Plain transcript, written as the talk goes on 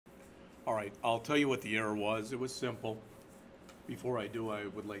All right, I'll tell you what the error was. It was simple. Before I do, I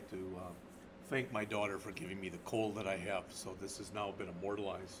would like to thank my daughter for giving me the cold that I have. So this has now been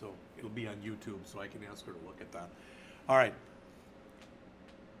immortalized. So it'll be on YouTube, so I can ask her to look at that. All right.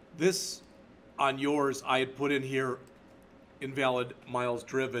 This, on yours, I had put in here invalid miles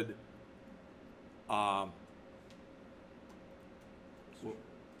driven.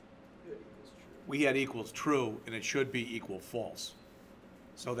 We had equals true, and it should be equal false.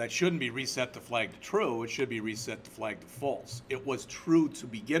 So that shouldn't be reset to flag to true. It should be reset to flag to false. It was true to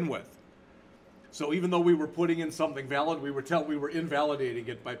begin with. So even though we were putting in something valid, we were invalidating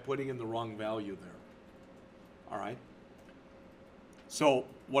it by putting in the wrong value there. All right. So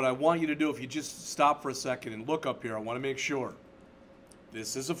what I want you to do, if you just stop for a second and look up here, I want to make sure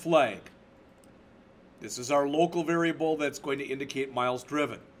this is a flag. This is our local variable that's going to indicate miles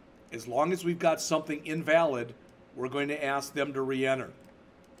driven. As long as we've got something invalid, we're going to ask them to re-enter.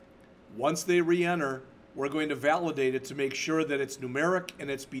 Once they re-enter, we're going to validate it to make sure that it's numeric and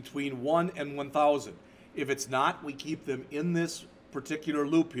it's between 1 and 1,000. If it's not, we keep them in this particular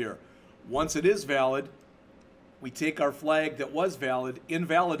loop here. Once it is valid, we take our flag that was valid,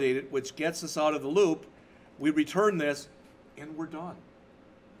 invalidate it, which gets us out of the loop. We return this, and we're done.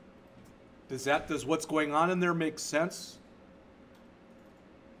 Does what's going on in there make sense?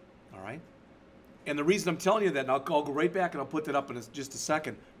 All right. And the reason I'm telling you that, and I'll go right back and I'll put that up in just a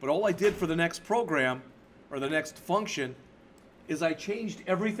second, but all I did for the next program, or the next function, is I changed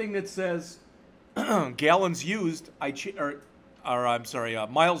everything that says gallons used,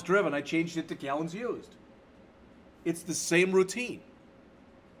 miles driven, I changed it to gallons used. It's the same routine.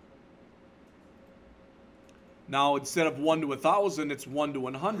 Now, instead of 1 to 1,000, it's 1 to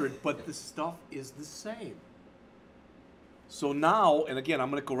 100, but the stuff is the same. So now, and again,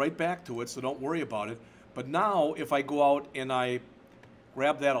 I'm going to go right back to it, so don't worry about it. But now, if I go out and I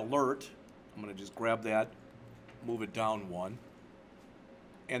grab that alert, I'm going to just grab that, move it down 1.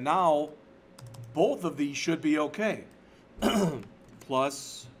 And now, both of these should be okay.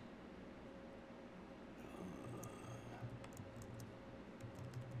 Plus,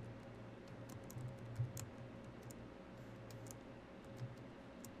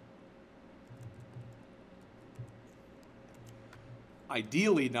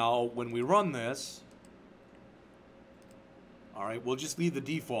 ideally now, when we run this, all right, we'll just leave the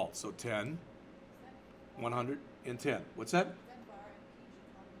default. So 10, 110. What's that?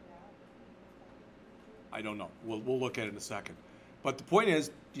 I don't know. We'll look at it in a second. But the point is,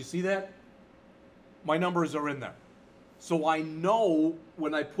 do you see that? My numbers are in there. So I know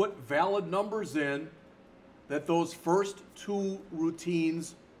when I put valid numbers in that those first two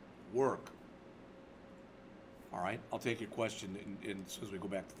routines work. All right, I'll take your question as soon as we go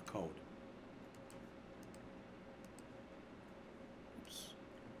back to the code. Oops.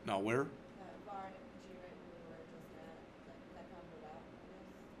 Now where?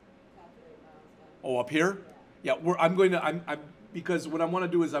 Oh, up here? Yeah, because what I want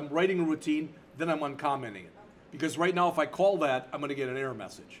to do is I'm writing a routine, then I'm uncommenting it. Because right now, if I call that, I'm going to get an error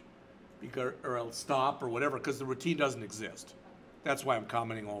message, or I'll stop or whatever, because the routine doesn't exist. That's why I'm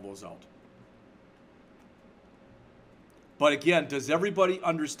commenting all those out. But again, does everybody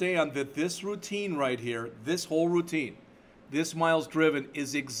understand that this routine right here, this whole routine, this miles driven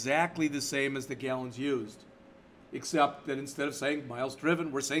is exactly the same as the gallons used, except that instead of saying miles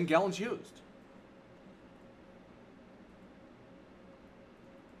driven, we're saying gallons used.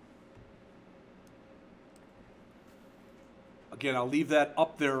 Again, I'll leave that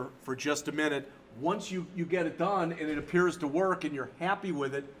up there for just a minute. Once you get it done and it appears to work and you're happy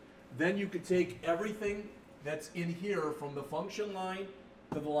with it, then you could take everything that's in here from the function line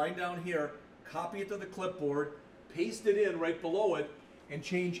to the line down here, copy it to the clipboard, paste it in right below it, and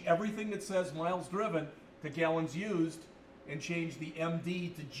change everything that says miles driven to gallons used, and change the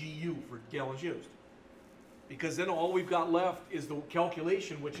MD to GU for gallons used. Because then all we've got left is the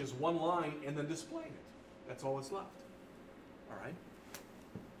calculation, which is one line, and then displaying it. That's all that's left. All right?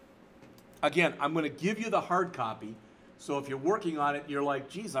 Again, I'm going to give you the hard copy. So if you're working on it, you're like,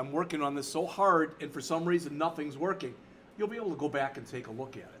 geez, I'm working on this so hard, and for some reason nothing's working, you'll be able to go back and take a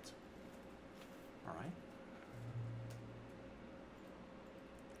look at it. All right?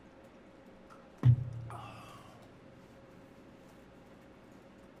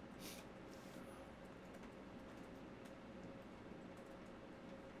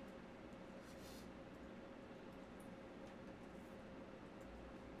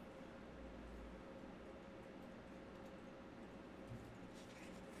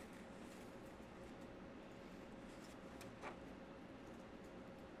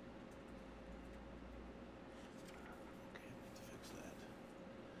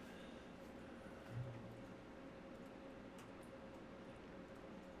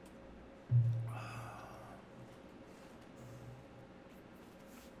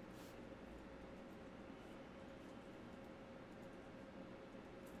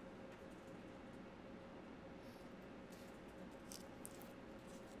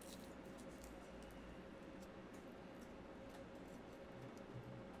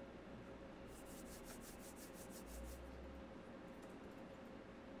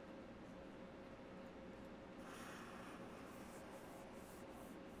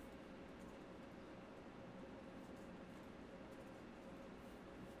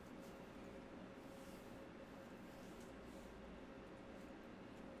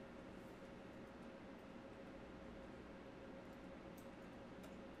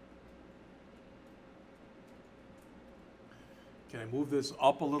 Can I move this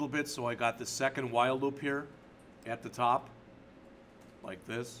up a little bit so I got the second while loop here at the top? Like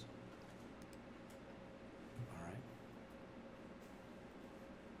this. All right.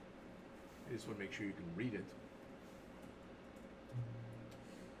 I just want to make sure you can read it.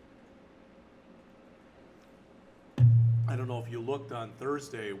 I don't know if you looked on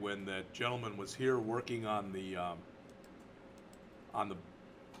Thursday when that gentleman was here working on the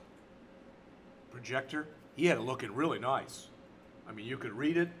projector. He had it looking really nice. I mean, you could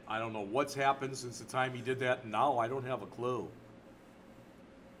read it. I don't know what's happened since the time he did that. Now I don't have a clue.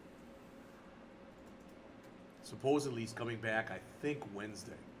 Supposedly he's coming back, I think,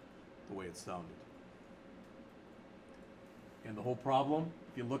 Wednesday, the way it sounded. And the whole problem,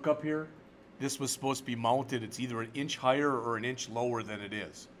 if you look up here, this was supposed to be mounted. It's either an inch higher or an inch lower than it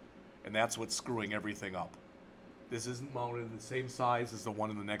is. And that's what's screwing everything up. This isn't mounted the same size as the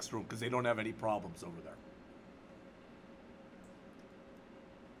one in the next room because they don't have any problems over there.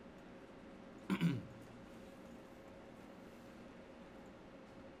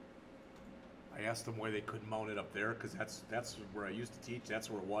 I asked them why they couldn't mount it up there because that's where I used to teach. That's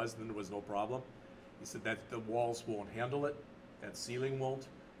where it was. And then there was no problem. He said that the walls won't handle it. That ceiling won't.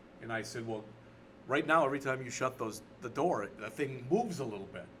 And I said, well, right now, every time you shut the door, the thing moves a little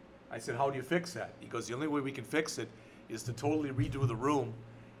bit. I said, how do you fix that? He goes, the only way we can fix it is to totally redo the room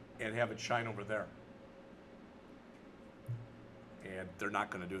and have it shine over there. And they're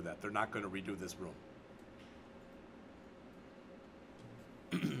not going to do that. They're not going to redo this room.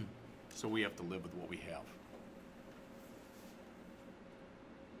 So we have to live with what we have.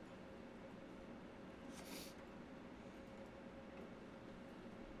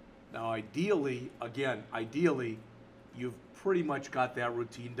 Now, ideally, you've pretty much got that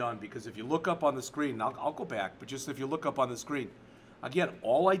routine done because if you look up on the screen, I'll go back, but just if you look up on the screen, again,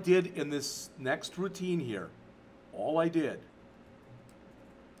 all I did in this next routine here, all I did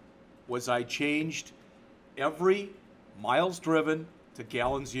was I changed every miles driven to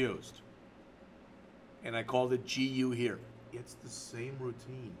gallons used. And I called it GU here. It's the same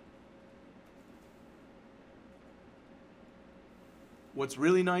routine. What's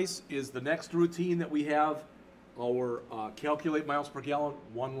really nice is the next routine that we have, our calculate miles per gallon,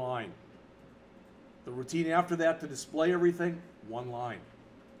 one line. The routine after that to display everything, one line.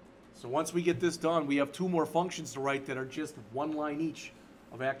 So once we get this done, we have two more functions to write that are just one line each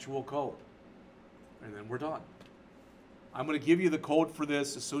of actual code. And then we're done. I'm going to give you the code for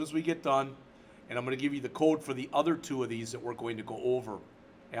this as soon as we get done, and I'm going to give you the code for the other two of these that we're going to go over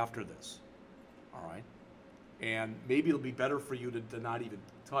after this. All right? And maybe it'll be better for you to not even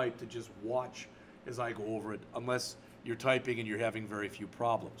type, to just watch as I go over it, unless you're typing and you're having very few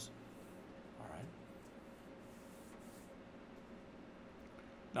problems. All right?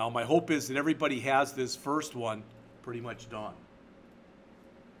 Now, my hope is that everybody has this first one pretty much done.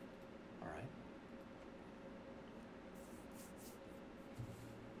 All right?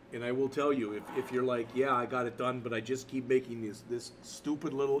 And I will tell you, if you're like, yeah, I got it done, but I just keep making this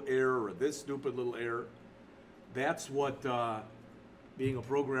stupid little error or this stupid little error, that's what being a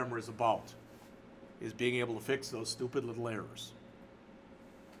programmer is about, is being able to fix those stupid little errors.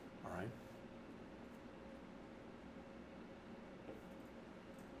 All right?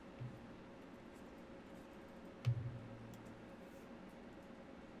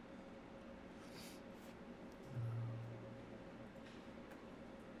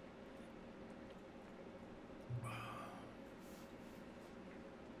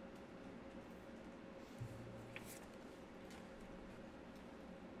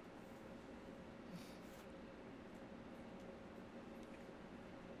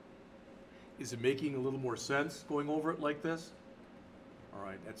 Is it making a little more sense going over it like this? All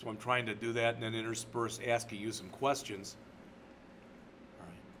right, that's why I'm trying to do that and then intersperse asking you some questions. All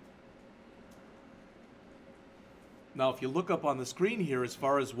right. Now, if you look up on the screen here, as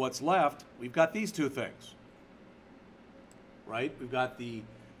far as what's left, we've got these two things, right? We've got the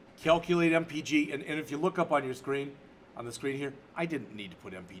calculate MPG, and if you look up on your screen, on the screen here, I didn't need to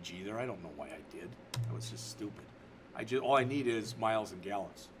put MPG there. I don't know why I did. That was just stupid. All I need is miles and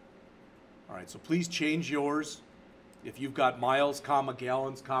gallons. All right, so please change yours. If you've got miles, comma,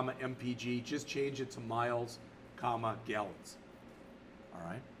 gallons, comma, MPG, just change it to miles, comma, gallons. All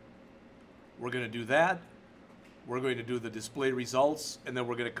right? We're going to do that. We're going to do the display results, and then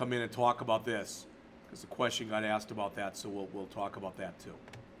we're going to come in and talk about this, because the question got asked about that, so we'll talk about that too.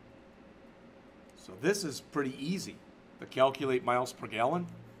 So this is pretty easy. The calculate miles per gallon.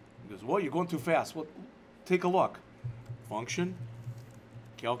 He goes, well, you're going too fast. Well, take a look. Function.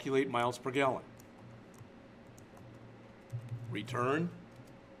 Calculate miles per gallon. Return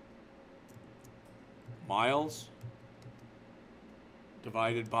miles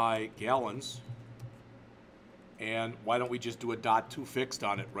divided by gallons. And why don't we just do a .2 fixed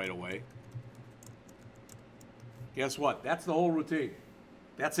on it right away? Guess what? That's the whole routine.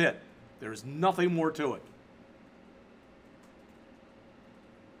 That's it. There's nothing more to it.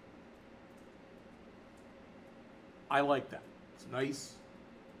 I like that. It's nice,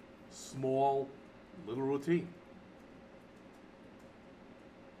 small, little routine.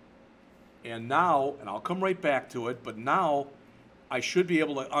 And now, and I'll come right back to it, but now I should be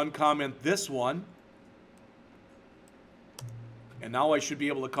able to uncomment this one. And now I should be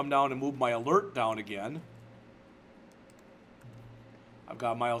able to come down and move my alert down again. I've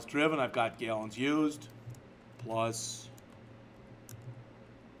got miles driven, I've got gallons used, plus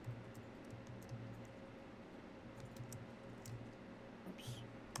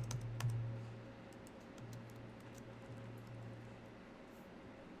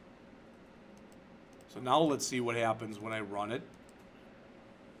so now let's see what happens when I run it.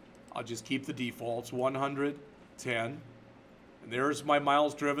 I'll just keep the defaults, 110. And there's my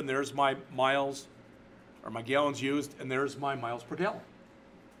miles driven, there's my miles, or my gallons used, and there's my miles per gallon.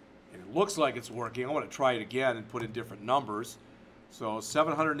 And it looks like it's working. I want to try it again and put in different numbers. So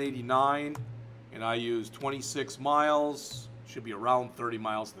 789, and I use 26 miles, should be around 30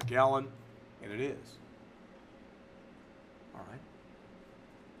 miles to the gallon, and it is. All right.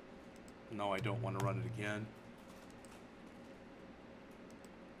 No, I don't want to run it again.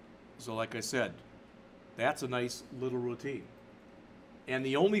 So like I said, that's a nice little routine. And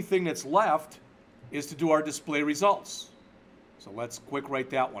the only thing that's left is to do our display results. So let's quick write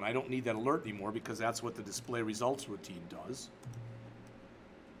that one. I don't need that alert anymore because that's what the display results routine does.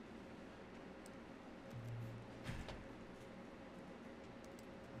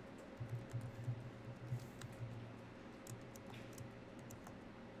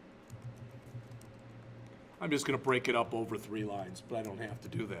 I'm just going to break it up over 3 lines, but I don't have to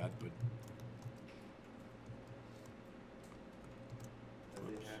do that. But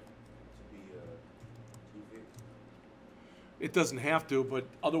it doesn't have to, but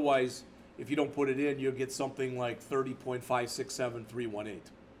otherwise, if you don't put it in, you'll get something like 30.567318.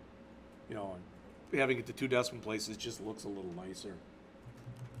 You know, and having it to 2 decimal places just looks a little nicer.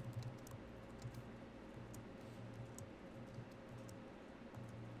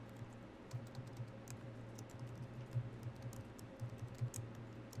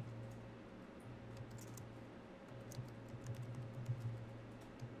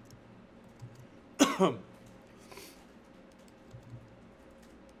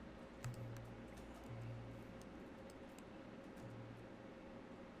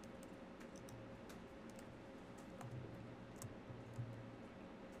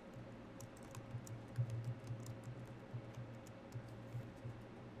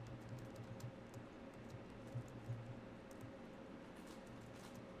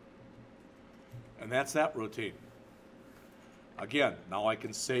 And that's that routine. Again, now I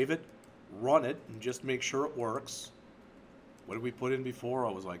can save it, run it, and just make sure it works. What did we put in before?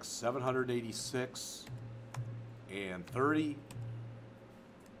 I was like 786 and 30.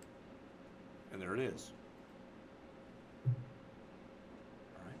 And there it is. All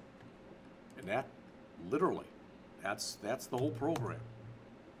right. And that, literally, that's the whole program.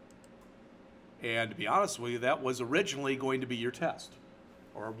 And to be honest with you, that was originally going to be your test,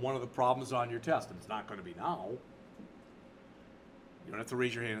 or one of the problems on your test, and it's not going to be now. You don't have to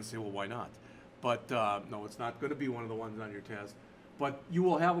raise your hand and say, well, why not? But no, it's not going to be one of the ones on your test. But you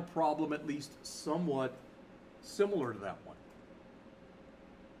will have a problem at least somewhat similar to that one.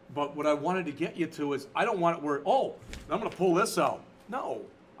 But what I wanted to get you to is, I don't want it where, oh, I'm going to pull this out. No,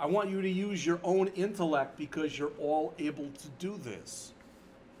 I want you to use your own intellect because you're all able to do this.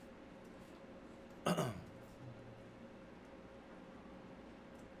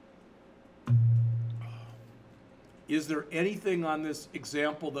 Is there anything on this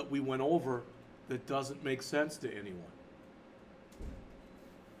example that we went over that doesn't make sense to anyone?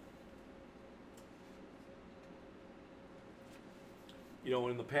 You know,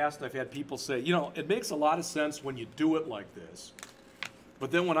 in the past I've had people say, you know, it makes a lot of sense when you do it like this,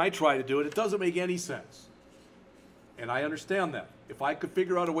 but then when I try to do it, it doesn't make any sense. And I understand that. If I could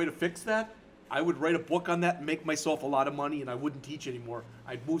figure out a way to fix that, I would write a book on that and make myself a lot of money, and I wouldn't teach anymore.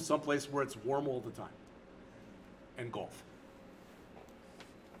 I'd move someplace where it's warm all the time. And golf.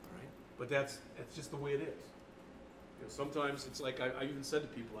 All right? But that's just the way it is. You know, sometimes it's like I even said to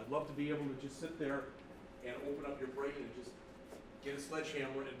people, I'd love to be able to just sit there and open up your brain and just get a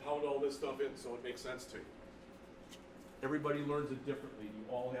sledgehammer and pound all this stuff in so it makes sense to you. Everybody learns it differently. You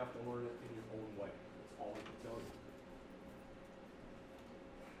all have to learn it in your own way. That's all I can tell you.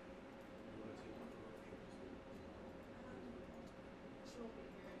 So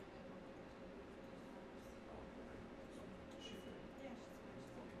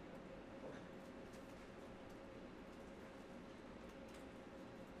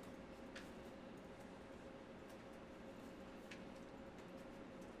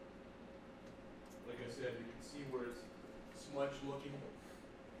smudge looking.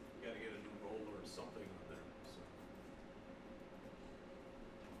 We got to get a new roller or something on there.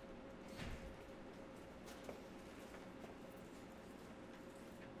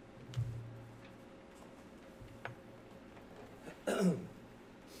 So.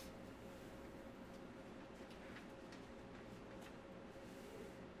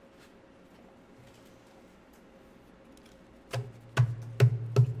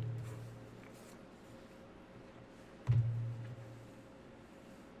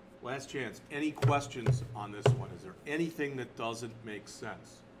 Last chance. Any questions on this one? Is there anything that doesn't make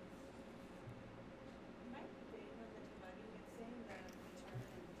sense? My favorite money, it's saying that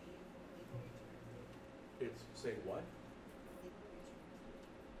return and D for legal return. It's say what? Legal return.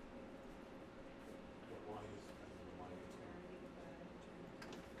 What line is the line?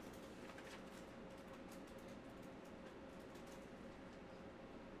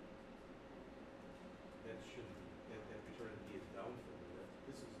 That should be that return D is down for me.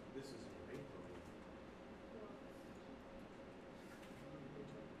 This is a rate problem.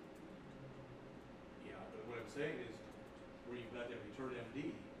 Yeah, but what I'm saying is where you've got that return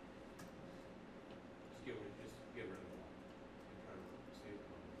MD, just get rid of the line and try to save the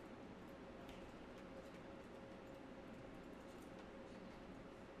money.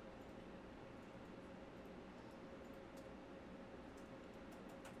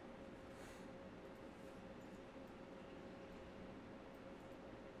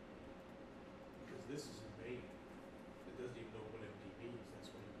 Because this is in vain. It doesn't even know what MD means. That's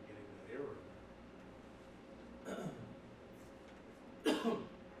when you're getting that error.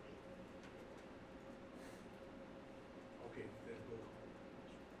 Okay, then go.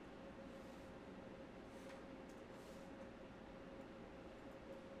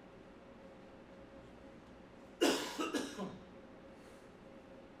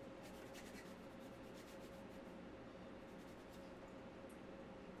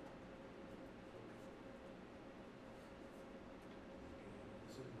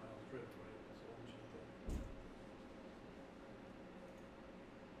 This is miles driven, right? That's all we should do.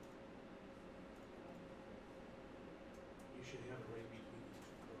 You should have it right between these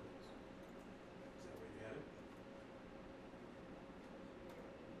two curves. Is that where you had it?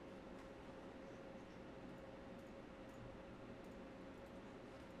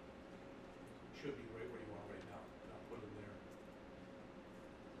 Should be right where you are right now. Now put it there.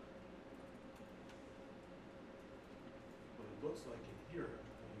 But it looks like in here,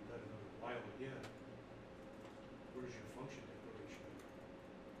 when you've got another while again, where's your function declaration?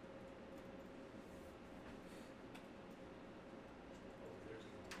 Oh, there's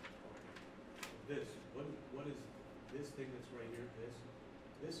the one. Okay. So this, what is this thing that's right here?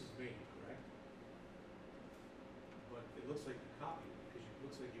 This is main, correct? But it looks like you copied it because it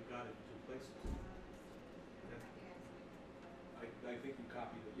looks like you got it in two places. I think you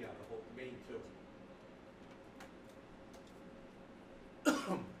copied it, yeah, the whole main too.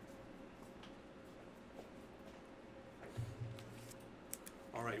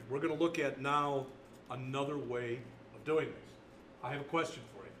 All right, we're going to look at now another way of doing this. I have a question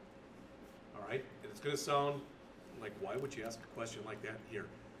for you. All right, and it's going to sound like, why would you ask a question like that here?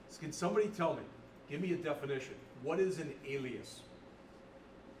 Can somebody tell me, give me a definition. What is an alias?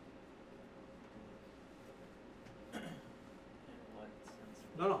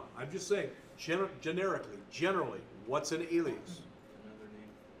 No, I'm just saying, generally, what's an alias? Another name.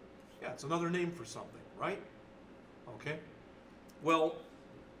 Yeah, it's another name for something, right? Okay. Well,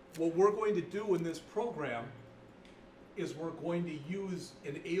 what we're going to do in this program is we're going to use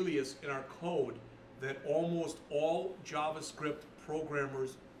an alias in our code that almost all JavaScript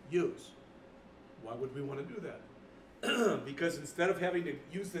programmers use. Why would we want to do that? Because instead of having to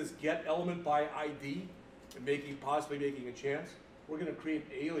use this get element by ID and possibly making a chance, we're going to create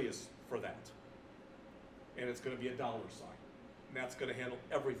an alias for that. And it's going to be a $. And that's going to handle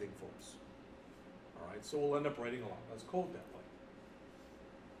everything for us. All right, so we'll end up writing a lot less code that way.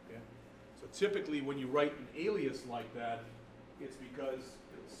 Okay? So typically when you write an alias like that, it's because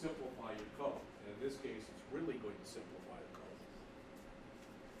it'll simplify your code. And in this case, it's really going to simplify the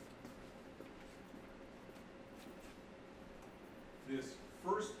code. This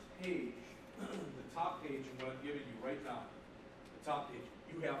first page, the top page, I'm going to give it you right now. The top page,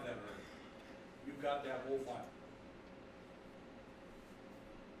 you have that already. You've got that whole file.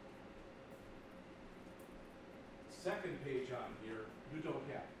 Second page on here, you don't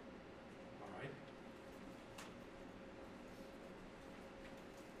have. All right?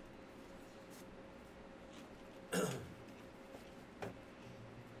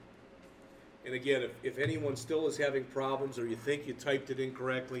 And again, if anyone still is having problems or you think you typed it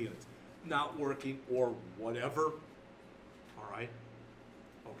incorrectly and it's not working or whatever,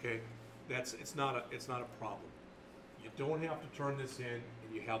 Okay, it's not a problem. You don't have to turn this in,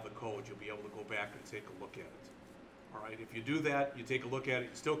 and you have the code. You'll be able to go back and take a look at it. All right, if you do that, you take a look at it,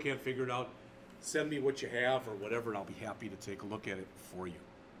 you still can't figure it out, send me what you have or whatever, and I'll be happy to take a look at it for you.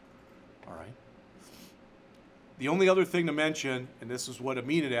 All right. The only other thing to mention, and this is what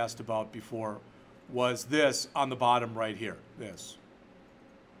Amin had asked about before, was this on the bottom right here, this.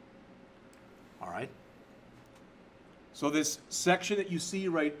 All right. So this section that you see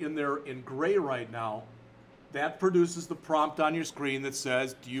right in there in gray right now, that produces the prompt on your screen that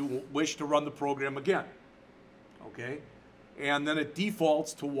says, do you wish to run the program again? Okay. And then it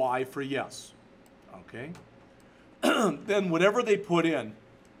defaults to Y for yes. Okay. Then whatever they put in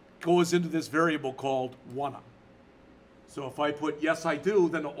goes into this variable called wanna. So if I put yes I do,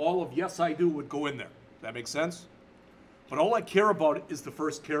 then all of yes I do would go in there. That makes sense? But all I care about is the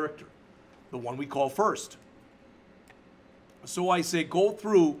first character, the one we call first. So I say go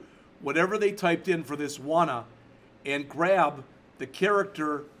through whatever they typed in for this wanna and grab the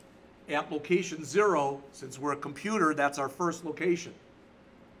character at location 0, since we're a computer, that's our first location,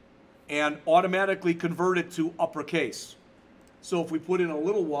 and automatically convert it to uppercase. So if we put in a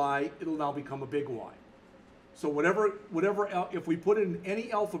little y, it'll now become a big Y. So if we put in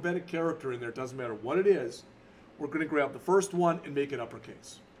any alphabetic character in there, it doesn't matter what it is, we're going to grab the first one and make it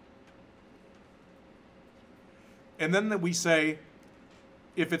uppercase. And then we say,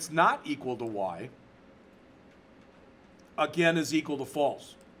 if it's not equal to Y, again is equal to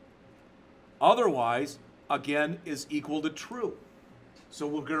false. Otherwise, again is equal to true. So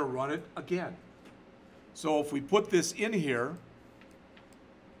we're going to run it again. So if we put this in here,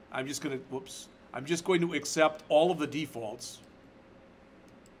 I'm just going to accept all of the defaults.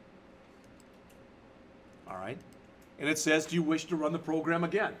 All right. And it says, do you wish to run the program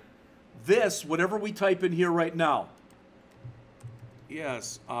again? This, whatever we type in here right now,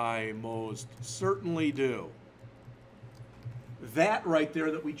 yes, I most certainly do. That right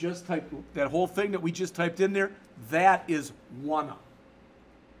there that we just typed, that whole thing that we just typed in there, that is wanna.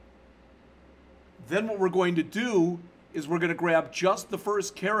 Then what we're going to do is we're going to grab just the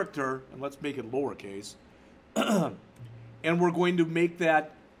first character, and let's make it lowercase, and we're going to make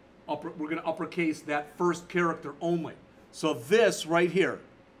that, we're going to uppercase that first character only. So this right here,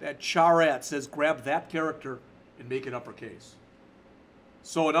 that charet says grab that character and make it uppercase.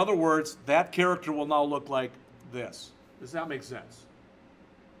 So in other words, that character will now look like this. Does that make sense?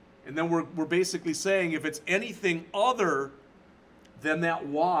 And then we're basically saying if it's anything other than that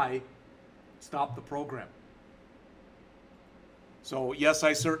Y, stop the program. So yes,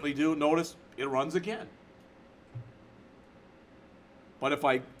 I certainly do. Notice it runs again. But if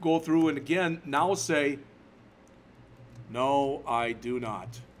I go through and again now say, no, I do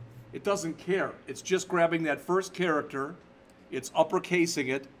not. It doesn't care. It's just grabbing that first character. It's uppercasing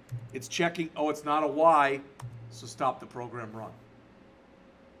it. It's checking, oh, it's not a Y, so stop the program run.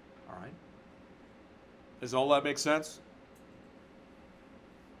 All right? Does all that make sense?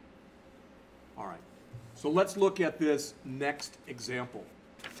 All right. So let's look at this next example.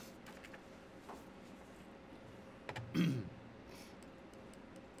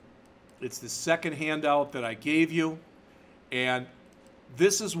 It's the second handout that I gave you, and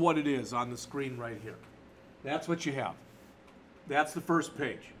this is what it is on the screen right here. That's what you have. That's the first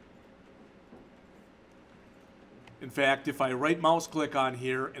page. In fact, if I right mouse click on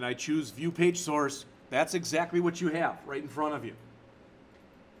here and I choose View Page Source, that's exactly what you have right in front of you.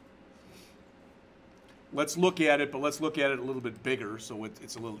 Let's look at it, but let's look at it a little bit bigger so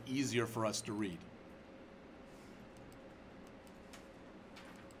it's a little easier for us to read.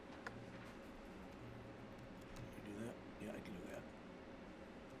 Can you do that? Yeah, I can do that.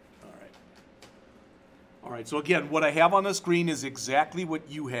 All right. All right, so again, what I have on the screen is exactly what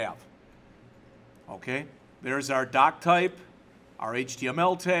you have. Okay? There's our doc type, our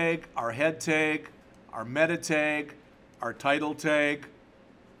HTML tag, our head tag, our meta tag, our title tag.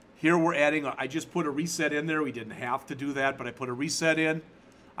 Here we're adding, I just put a reset in there. We didn't have to do that, but I put a reset in.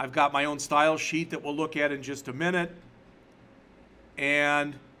 I've got my own style sheet that we'll look at in just a minute.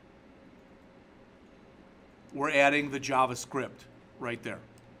 And we're adding the JavaScript right there.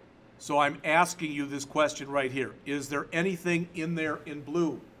 So I'm asking you this question right here. Is there anything in there in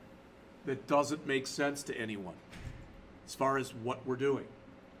blue that doesn't make sense to anyone as far as what we're doing?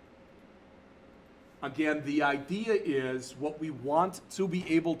 Again, the idea is what we want to be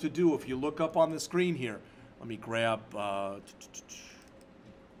able to do. If you look up on the screen here, let me grab,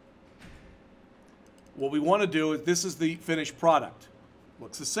 what we want to do is, this is the finished product.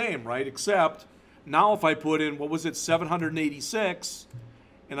 Looks the same, right? Except now if I put in, what was it, 786,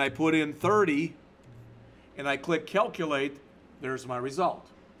 and I put in 30, and I click calculate, there's my result.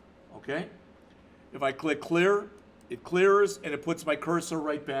 Okay? If I click clear, it clears and it puts my cursor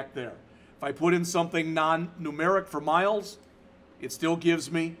right back there. If I put in something non-numeric for miles, it still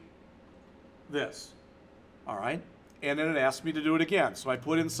gives me this. All right? And then it asks me to do it again. So I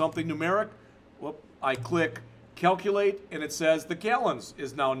put in something numeric, whoop, I click calculate, and it says the gallons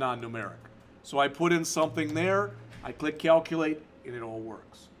is now non-numeric. So I put in something there, I click calculate, and it all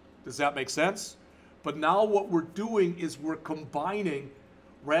works. Does that make sense? But now what we're doing is we're combining,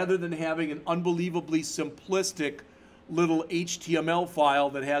 rather than having an unbelievably simplistic little HTML file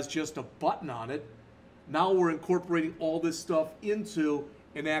that has just a button on it, now we're incorporating all this stuff into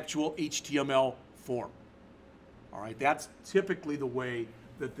an actual HTML form. All right, that's typically the way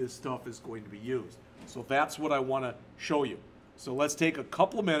that this stuff is going to be used. So that's what I want to show you. So let's take a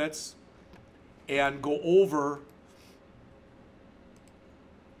couple of minutes and go over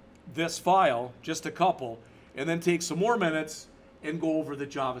this file, just a couple, and then take some more minutes and go over the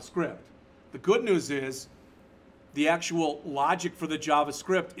JavaScript. The good news is the actual logic for the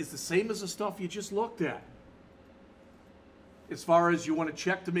JavaScript is the same as the stuff you just looked at. As far as you want to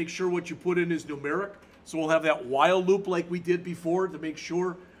check to make sure what you put in is numeric, so we'll have that while loop like we did before to make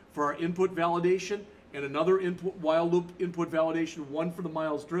sure for our input validation, and another input while loop input validation, one for the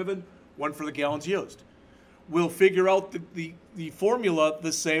miles driven, one for the gallons used. We'll figure out the formula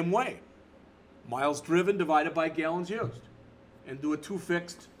the same way. Miles driven divided by gallons used. And do a 2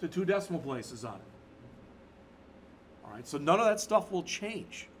 fixed to 2 decimal places on it. All right, so none of that stuff will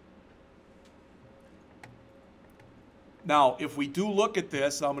change. Now, if we do look at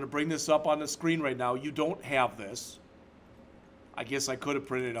this, I'm going to bring this up on the screen right now. You don't have this. I guess I could have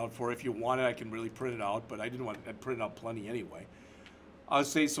printed it out for you. If you wanted, I can really print it out, but I didn't want to print it out plenty anyway. I'll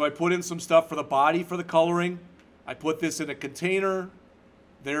say, so I put in some stuff for the body for the coloring. I put this in a container.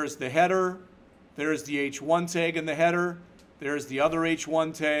 There's the header. There's the H1 tag in the header. There's the other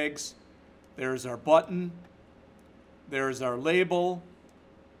H1 tags. There's our button. There's our label.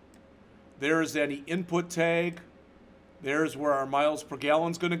 There's any input tag. There's where our miles per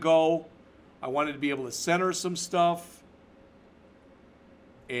gallon is going to go. I wanted to be able to center some stuff.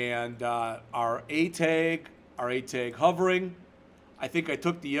 And our A tag hovering. I think I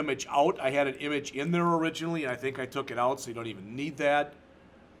took the image out. I had an image in there originally, and I think I took it out, so you don't even need that.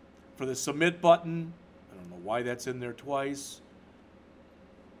 For the submit button, I don't know why that's in there twice.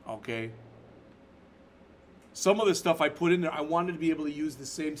 Okay. Some of the stuff I put in there, I wanted to be able to use the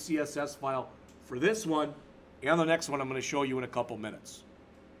same CSS file for this one and the next one I'm going to show you in a couple minutes.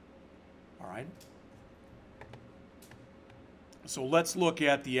 All right. So let's look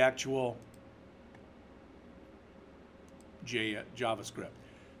at the actual JavaScript.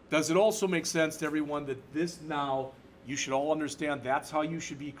 Does it also make sense to everyone that this now, you should all understand that's how you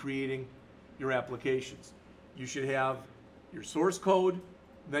should be creating your applications. You should have your source code,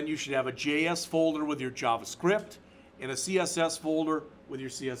 then you should have a JS folder with your JavaScript and a CSS folder with your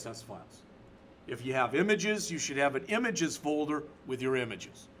CSS files. If you have images, you should have an images folder with your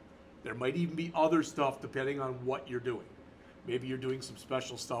images. There might even be other stuff depending on what you're doing. Maybe you're doing some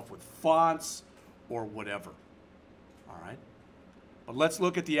special stuff with fonts or whatever. All right? But let's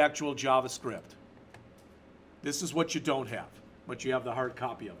look at the actual JavaScript. This is what you don't have, but you have the hard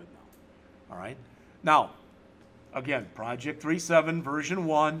copy of it now. All right? Now, again, Project 3.7, version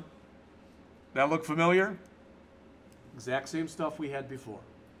 1. That look familiar? Exact same stuff we had before.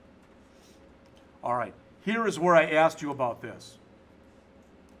 All right, here is where I asked you about this.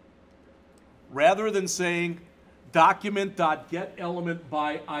 Rather than saying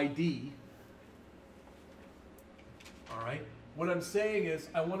document.getElementById, all right, what I'm saying is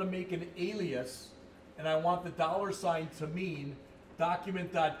I want to make an alias, and I want the $sign to mean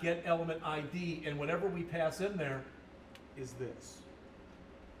document.getElementID, and whatever we pass in there is this.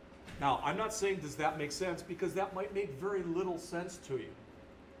 Now, I'm not saying does that make sense, because that might make very little sense to you.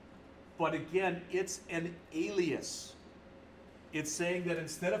 But again, it's an alias. It's saying that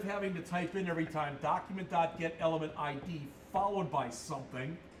instead of having to type in every time document.getElementID followed by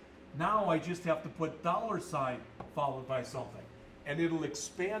something, now I just have to put $sign followed by something. And it'll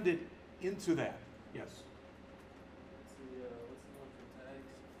expand it into that. Yes?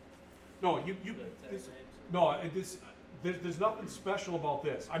 No, there's nothing special about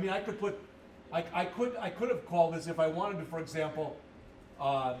this. I mean, I could put, I could have called this if I wanted to, for example,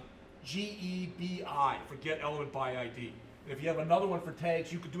 GEBI for get element by ID. And if you have another one for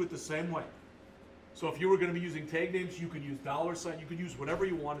tags, you could do it the same way. So if you were going to be using tag names, you could use $sign. You could use whatever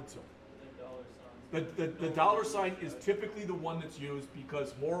you wanted to. The $sign is typically the one that's used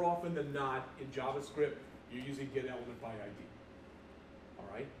because more often than not in JavaScript, you're using get element by ID. All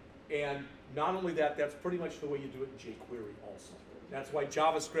right? And not only that, that's pretty much the way you do it in jQuery also. That's why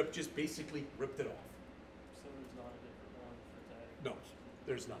JavaScript just basically ripped it off. So there's not a different one for that? No,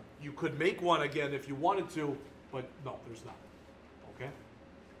 there's not. You could make one again if you wanted to, but no, there's not. Okay?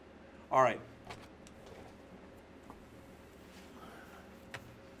 All right.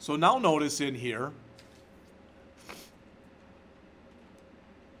 So now notice in here,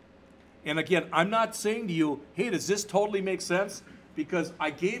 and again, I'm not saying to you, hey, does this totally make sense? Because I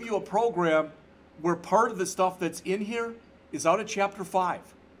gave you a program where part of the stuff that's in here is out of chapter 5.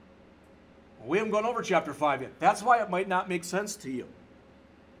 Well, we haven't gone over chapter 5 yet. That's why it might not make sense to you.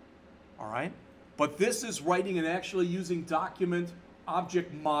 All right? But this is writing and actually using document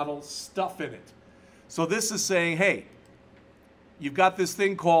object model stuff in it. So this is saying, hey, you've got this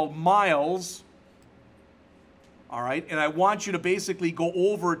thing called miles, all right, and I want you to basically go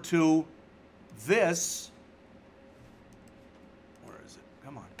over to this. Where is it?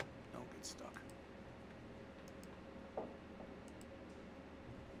 Come on, don't get stuck.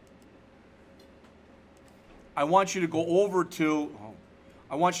 I want you to go over to,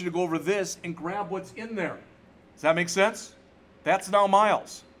 I want you to go over this and grab what's in there. Does that make sense? That's now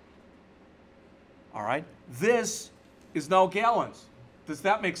miles. All right, this is now gallons. Does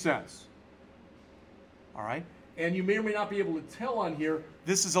that make sense? All right, and you may or may not be able to tell on here,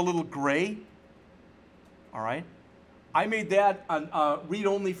 this is a little gray. All right, I made that a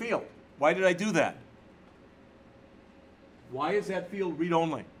read-only field. Why did I do that? Why is that field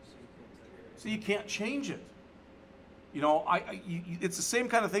read-only? So you can't change it. You know, it's the same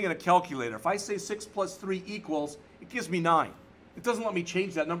kind of thing in a calculator. If I say 6 plus 3 equals, it gives me 9. It doesn't let me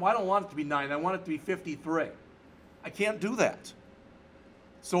change that number. I don't want it to be 9. I want it to be 53. I can't do that.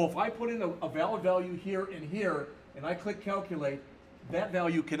 So if I put in a valid value here and here, and I click calculate, that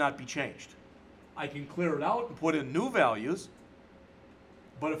value cannot be changed. I can clear it out and put in new values,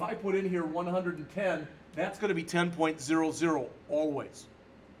 but if I put in here 110, that's going to be 10.00 always.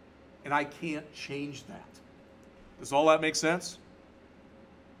 And I can't change that. Does all that make sense?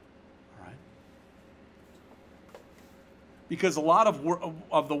 All right. Because a lot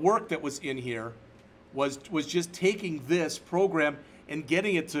of the work that was in here was just taking this program and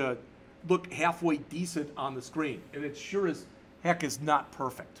getting it to look halfway decent on the screen. And it sure as heck is not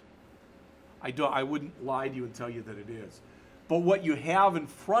perfect. I wouldn't lie to you and tell you that it is. But what you have in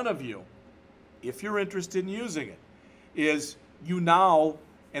front of you, if you're interested in using it, is you now,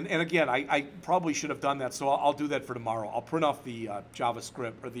 and again, I probably should have done that, so I'll do that for tomorrow. I'll print off the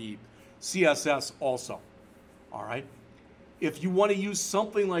JavaScript or the CSS also. All right? If you want to use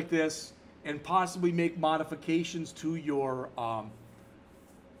something like this and possibly make modifications to your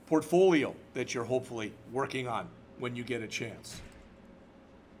portfolio that you're hopefully working on when you get a chance.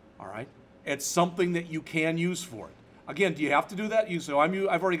 All right? It's something that you can use for it. Again, do you have to do that? You say,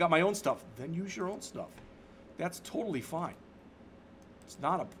 I've already got my own stuff. Then use your own stuff. That's totally fine. It's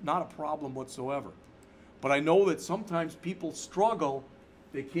not a problem whatsoever. But I know that sometimes people struggle.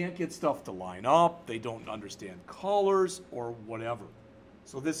 They can't get stuff to line up. They don't understand colors or whatever.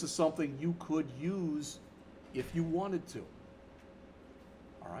 So this is something you could use if you wanted to.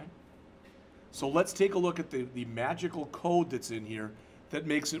 All right? So let's take a look at the magical code that's in here that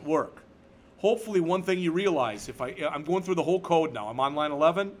makes it work. Hopefully one thing you realize, if I'm going through the whole code now. I'm on line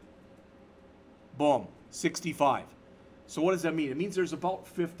 11. Boom, 65. So what does that mean? It means there's about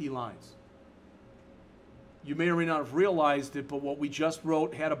 50 lines. You may or may not have realized it, but what we just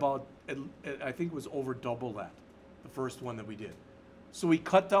wrote had about, I think it was over double that, the first one that we did. So we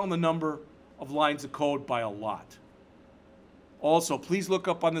cut down the number of lines of code by a lot. Also, please look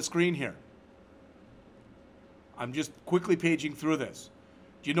up on the screen here. I'm just quickly paging through this.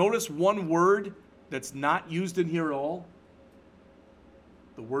 Do you notice one word that's not used in here at all?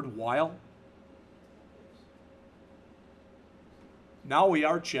 The word while. Now we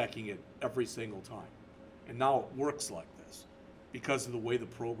are checking it every single time. And now it works like this because of the way the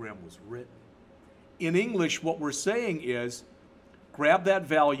program was written. In English, what we're saying is, grab that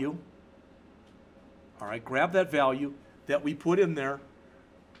value, all right, grab that value that we put in there,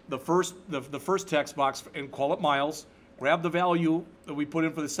 the first text box, and call it miles. Grab the value that we put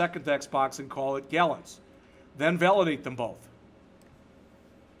in for the second text box and call it gallons. Then validate them both.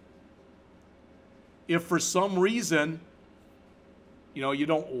 If for some reason, you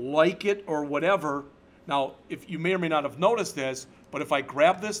don't like it or whatever, now, if you may or may not have noticed this, but if I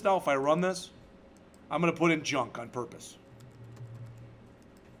grab this now, if I run this, I'm going to put in junk on purpose.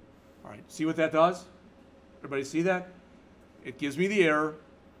 All right, see what that does? Everybody see that? It gives me the error,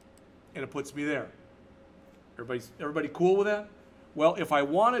 and it puts me there. Everybody cool with that? Well, if I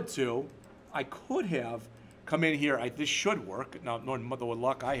wanted to, I could have come in here. This should work. Now, knowing the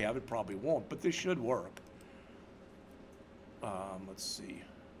luck I have, it probably won't, but this should work. Let's see.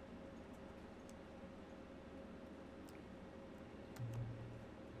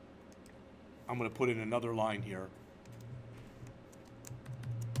 I'm going to put in another line here.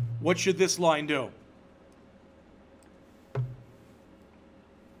 What should this line do?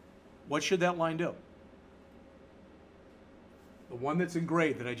 What should that line do? The one that's in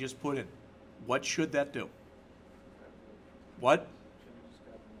gray that I just put in. What should that do? What?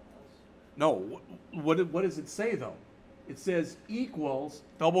 No. What does it say, though? It says equals,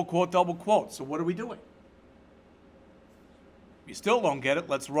 double quote, double quote. So what are we doing? If you still don't get it,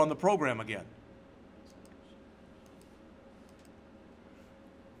 let's run the program again.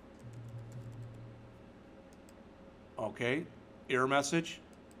 Okay, error message.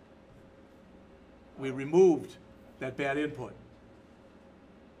 We removed that bad input.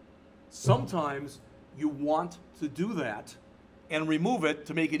 Sometimes you want to do that and remove it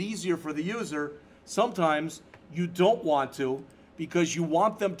to make it easier for the user. Sometimes you don't want to because you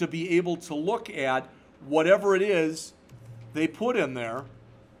want them to be able to look at whatever it is they put in there.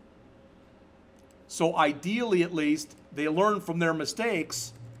 So ideally, at least, they learn from their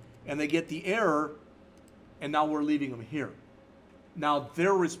mistakes and they get the error, and now we're leaving them here. Now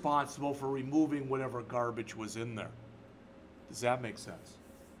they're responsible for removing whatever garbage was in there. Does that make sense?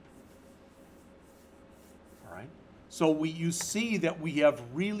 All right. So you see that we have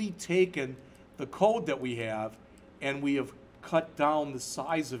really taken the code that we have and we have cut down the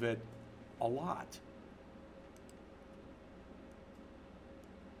size of it a lot.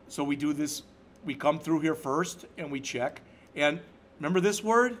 So we do this, we come through here first and we check. And remember this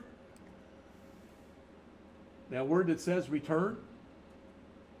word? That word that says return?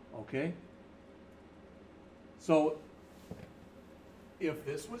 Okay. So if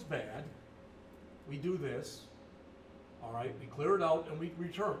this was bad, we do this. All right, we clear it out and we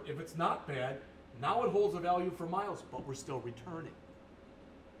return. If it's not bad, now it holds a value for miles, but we're still returning.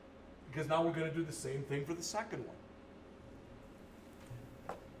 Because now we're going to do the same thing for the second one.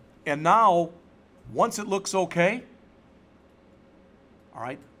 And now, once it looks okay, all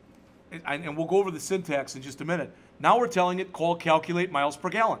right, and we'll go over the syntax in just a minute. Now we're telling it, call calculate miles per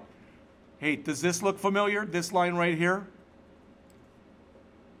gallon. Hey, does this look familiar, this line right here?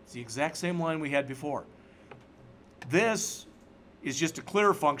 It's the exact same line we had before. This is just a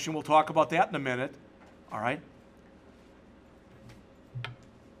clear function. We'll talk about that in a minute, all right?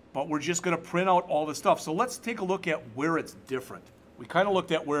 But we're just going to print out all the stuff. So let's take a look at where it's different. We kind of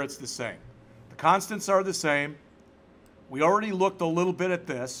looked at where it's the same. The constants are the same. We already looked a little bit at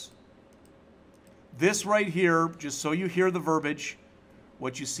this. This right here, just so you hear the verbiage,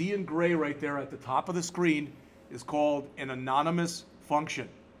 what you see in gray right there at the top of the screen is called an anonymous function.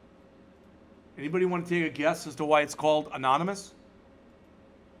 Anybody want to take a guess as to why it's called anonymous?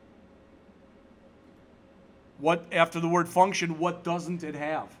 What, after the word function, what doesn't it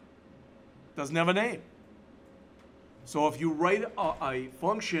have? It doesn't have a name. So if you write a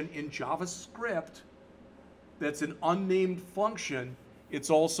function in JavaScript that's an unnamed function, it's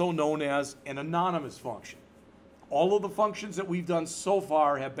also known as an anonymous function. All of the functions that we've done so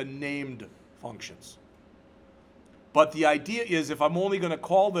far have been named functions. But the idea is if I'm only going to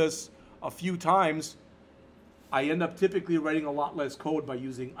call this a few times, I end up typically writing a lot less code by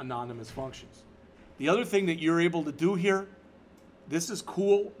using anonymous functions. The other thing that you're able to do here, this is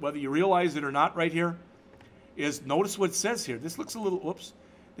cool, whether you realize it or not right here, is notice what it says here. This looks a little, whoops,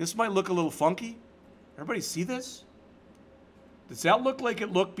 this might look a little funky. Everybody see this? Does that look like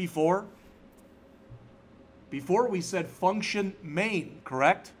it looked before? Before we said function main,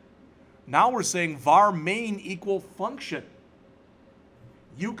 correct? Now we're saying var main equal function.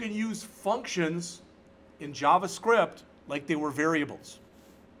 You can use functions in JavaScript like they were variables.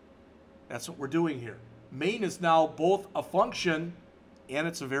 That's what we're doing here. Main is now both a function and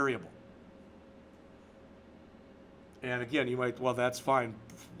it's a variable. And again, you might, well, that's fine.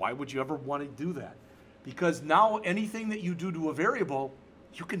 Why would you ever want to do that? Because now anything that you do to a variable,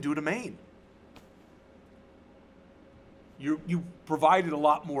 you can do to main. You provided a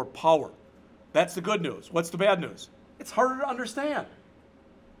lot more power. That's the good news. What's the bad news? It's harder to understand.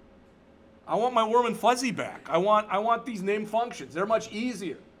 I want my warm and fuzzy back. I want these named functions. They're much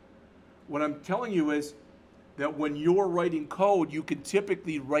easier. What I'm telling you is that when you're writing code, you can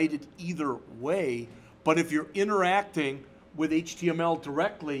typically write it either way, but if you're interacting with HTML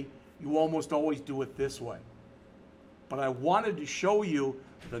directly, you almost always do it this way. But I wanted to show you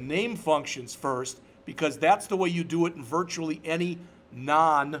the name functions first because that's the way you do it in virtually any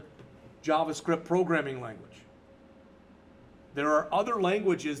non-JavaScript programming language. There are other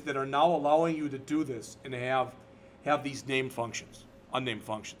languages that are now allowing you to do this and have these named functions, unnamed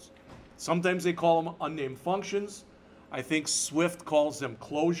functions. Sometimes they call them unnamed functions. I think Swift calls them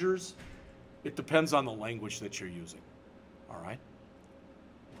closures. It depends on the language that you're using. All right?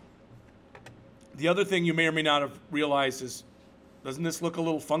 The other thing you may or may not have realized is, doesn't this look a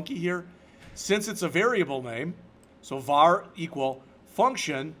little funky here? Since it's a variable name, so var equal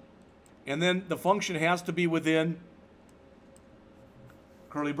function, and then the function has to be within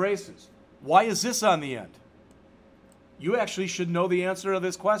curly braces. Why is this on the end? You actually should know the answer to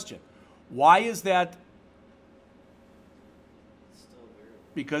this question. Why is that?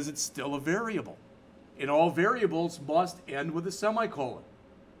 Because it's still a variable. And all variables must end with a semicolon.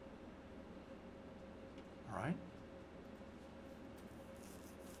 All right?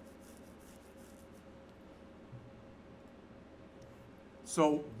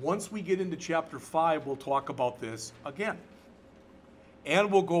 So once we get into chapter 5, we'll talk about this again.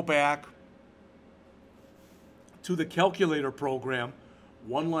 And we'll go back to the calculator program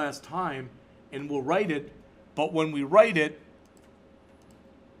one last time, and we'll write it. But when we write it,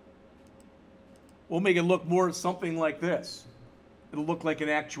 we'll make it look more something like this. It'll look like an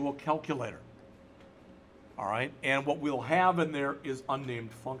actual calculator. All right? And what we'll have in there is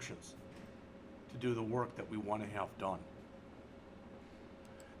unnamed functions to do the work that we want to have done.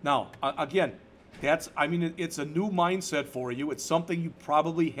 Now, again, it's a new mindset for you. It's something you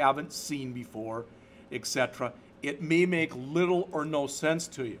probably haven't seen before, etc. It may make little or no sense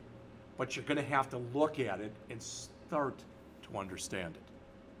to you, but you're going to have to look at it and start to understand it.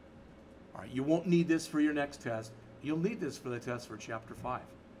 All right, you won't need this for your next test. You'll need this for the test for chapter 5.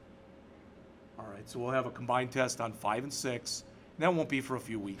 All right, so we'll have a combined test on 5 and 6. And that won't be for a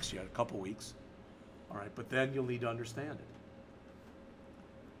few weeks yet, a couple weeks. All right, but then you'll need to understand it.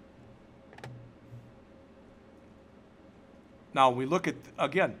 Now, we look at,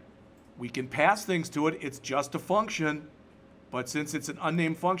 again, we can pass things to it. It's just a function, but since it's an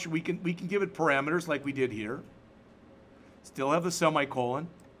unnamed function, we can give it parameters like we did here. Still have the semicolon.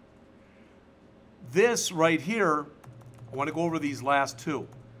 This right here, I want to go over these last two.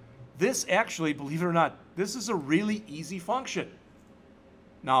 This actually, believe it or not, this is a really easy function.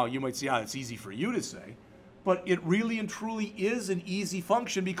 Now, you might say, it's easy for you to say, but it really and truly is an easy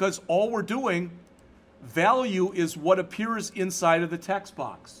function because all we're doing, value is what appears inside of the text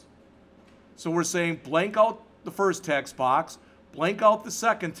box. So we're saying blank out the first text box, blank out the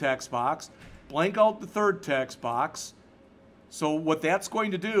second text box, blank out the third text box. So what that's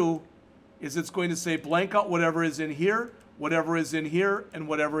going to do is it's going to say blank out whatever is in here, whatever is in here, and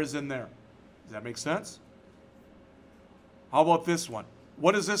whatever is in there. Does that make sense? How about this one?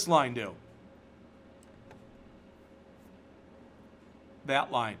 What does this line do?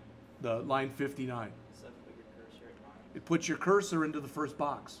 That line, the line 59. It puts your cursor into the first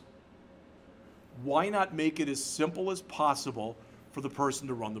box. Why not make it as simple as possible for the person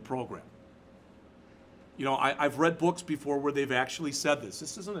to run the program? You know, I've read books before where they've actually said this.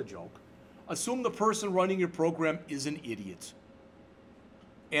 This isn't a joke. Assume the person running your program is an idiot.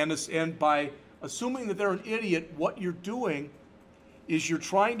 And by assuming that they're an idiot, what you're doing is you're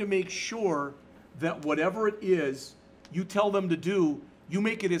trying to make sure that whatever it is you tell them to do, you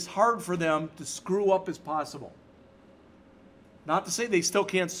make it as hard for them to screw up as possible. Not to say they still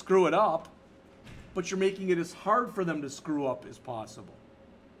can't screw it up, but you're making it as hard for them to screw up as possible.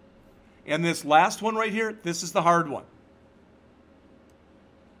 And this last one right here, this is the hard one.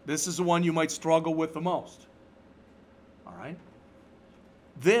 This is the one you might struggle with the most. All right?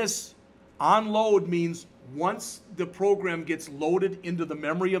 This on load means once the program gets loaded into the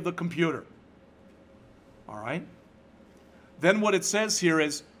memory of the computer. All right? Then what it says here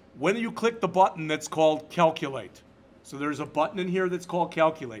is when you click the button that's called calculate. So there's a button in here that's called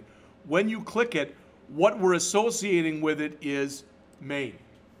calculate. When you click it, what we're associating with it is main.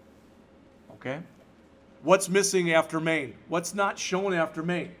 Okay? What's missing after main? What's not shown after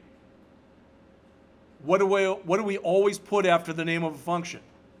main? What do we always put after the name of a function?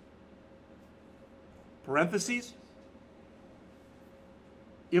 Parentheses?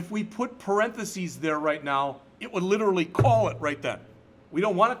 If we put parentheses there right now, it would literally call it right then. We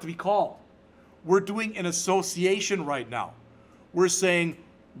don't want it to be called. We're doing an association right now. We're saying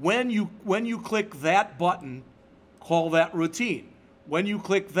when you click that button, call that routine. When you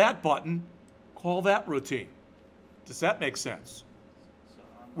click that button, call that routine. Does that make sense?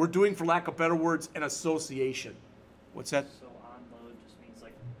 We're doing, for lack of better words, an association. What's that? So on load just means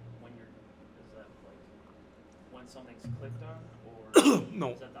like when you're, is that like when something's clicked on, or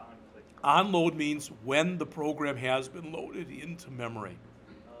no. Is that the on click? On load means when the program has been loaded into memory.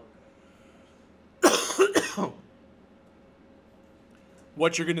 Oh.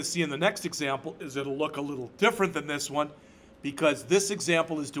 What you're going to see in the next example is it'll look a little different than this one because this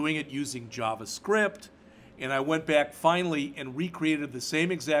example is doing it using JavaScript And I went back finally and recreated the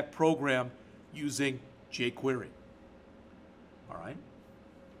same exact program using jQuery. All right?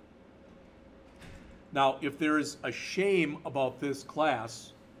 Now, if there is a shame about this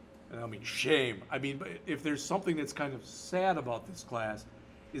class, and I don't mean shame, I mean, if there's something that's kind of sad about this class,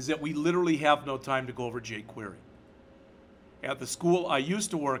 is that we literally have no time to go over jQuery. At the school I used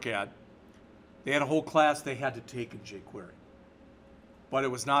to work at, they had a whole class they had to take in jQuery. But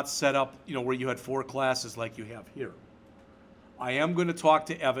it was not set up, you know, where you had 4 classes like you have here. I am going to talk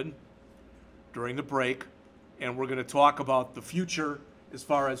to Evan during the break, and we're going to talk about the future as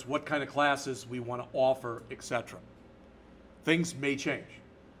far as what kind of classes we want to offer, etc. Things may change.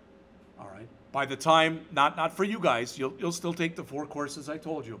 All right. By the time, not for you guys, you'll still take the 4 courses I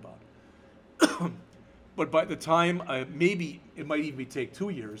told you about. But by the time, maybe it might even take 2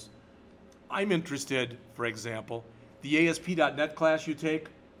 years, I'm interested, for example, the ASP.NET class you take,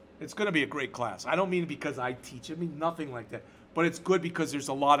 it's going to be a great class. I don't mean because I teach it, I mean nothing like that. But it's good because there's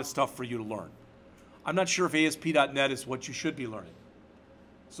a lot of stuff for you to learn. I'm not sure if ASP.NET is what you should be learning.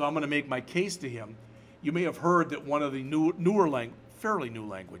 So I'm going to make my case to him. You may have heard that one of the fairly new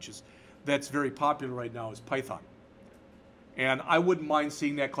languages that's very popular right now is Python. And I wouldn't mind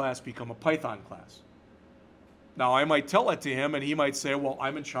seeing that class become a Python class. Now, I might tell it to him, and he might say, well,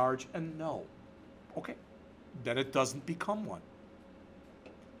 I'm in charge, and no. Okay. Then it doesn't become one.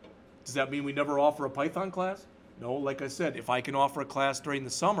 Does that mean we never offer a Python class? No, like I said, if I can offer a class during the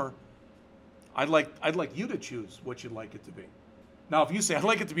summer, I'd like you to choose what you'd like it to be. Now, if you say, I'd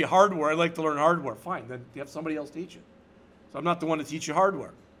like it to be hardware, I'd like to learn hardware, fine, then you have somebody else teach it. So I'm not the one to teach you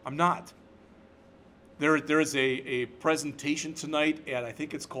hardware. I'm not. There is a presentation tonight at, I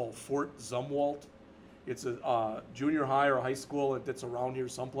think it's called Fort Zumwalt. It's a junior high or high school that's around here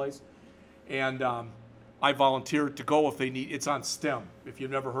someplace. And I volunteered to go if they need. It's on STEM. If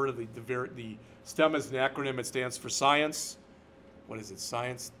you've never heard of the STEM is an acronym. It stands for science. What is it?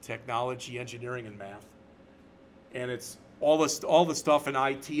 Science, technology, engineering, and math. And it's all the stuff in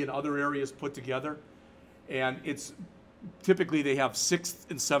IT and other areas put together. And it's typically they have 6th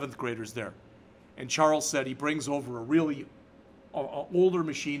and 7th graders there. And Charles said he brings over a really older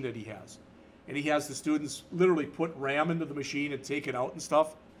machine that he has. And he has the students literally put RAM into the machine and take it out and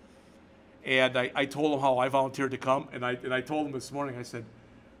stuff. And I told him how I volunteered to come, and I told him this morning, I said,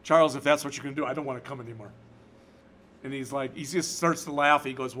 Charles, if that's what you're going to do, I don't want to come anymore. And he's like, he just starts to laugh.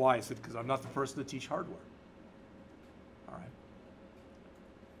 He goes, why? I said, because I'm not the person to teach hardware. All right.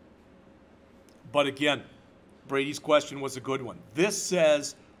 But again, Brady's question was a good one. This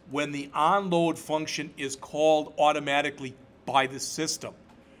says when the onload function is called automatically by the system,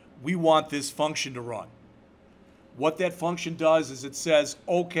 we want this function to run. What that function does is it says,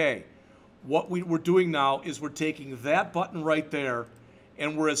 okay, what we're doing now is we're taking that button right there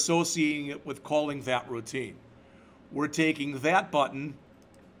and we're associating it with calling that routine. We're taking that button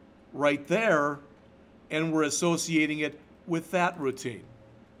right there and we're associating it with that routine.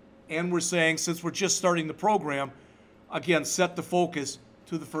 And we're saying, since we're just starting the program, again, set the focus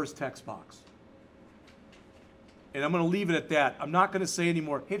to the first text box. And I'm going to leave it at that. I'm not going to say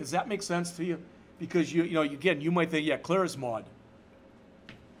anymore, hey, does that make sense to you? Because, you might think, yeah, Claire's mod.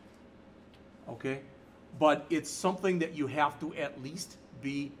 Okay? But it's something that you have to at least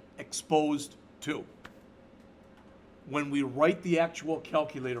be exposed to. When we write the actual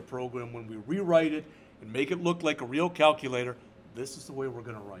calculator program, when we rewrite it and make it look like a real calculator, this is the way we're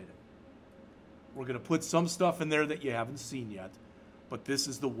going to write it. We're going to put some stuff in there that you haven't seen yet, but this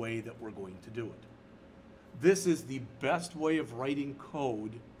is the way that we're going to do it. This is the best way of writing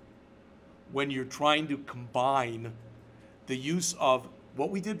code when you're trying to combine the use of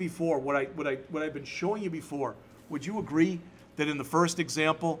what we did before, what I've been showing you before. Would you agree that in the first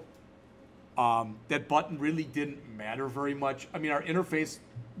example, that button really didn't matter very much? I mean, our interface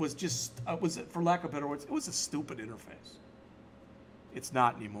was just, for lack of better words, it was a stupid interface. It's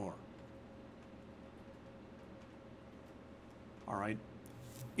not anymore. All right.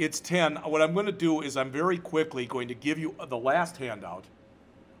 It's 10. What I'm going to do is I'm very quickly going to give you the last handout.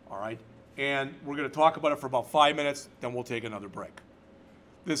 All right. And we're going to talk about it for about 5 minutes, then we'll take another break.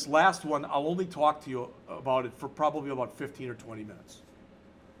 This last one, I'll only talk to you about it for probably about 15 or 20 minutes.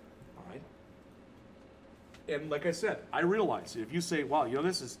 All right? And like I said, I realize if you say, wow,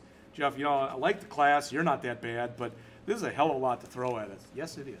 this is, Jeff, I like the class, you're not that bad, but this is a hell of a lot to throw at us.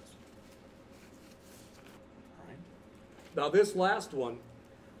 Yes, it is. All right? Now, this last one,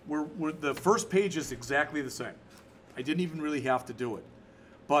 the first page is exactly the same. I didn't even really have to do it.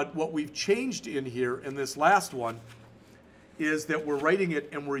 But what we've changed in here in this last one is that we're writing it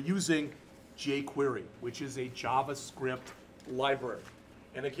and we're using jQuery, which is a JavaScript library.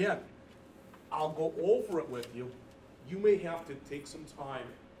 And again, I'll go over it with you. You may have to take some time.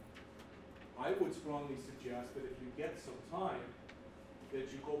 I would strongly suggest that if you get some time,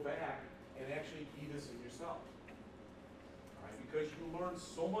 that you go back and actually key this in yourself. All right? Because you learn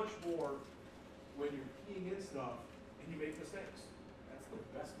so much more when you're keying in stuff and you make mistakes. That's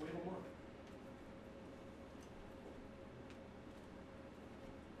the best way to learn.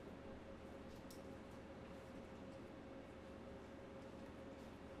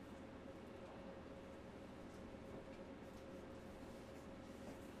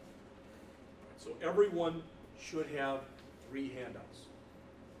 So everyone should have 3 handouts.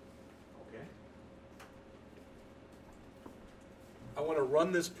 Okay? I want to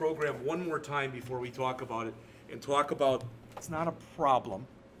run this program one more time before we talk about it and talk about, it's not a problem,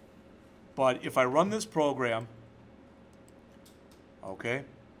 but if I run this program, okay,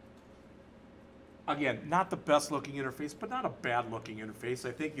 again, not the best looking interface, but not a bad looking interface.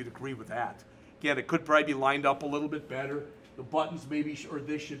 I think you'd agree with that. Again, it could probably be lined up a little bit better. The buttons maybe, or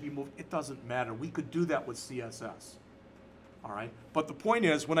this should be moved. It doesn't matter. We could do that with CSS. All right? But the point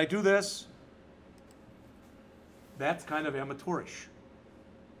is, when I do this, that's kind of amateurish.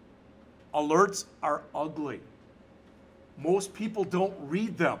 Alerts are ugly. Most people don't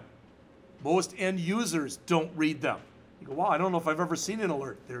read them. Most end users don't read them. You go, wow, I don't know if I've ever seen an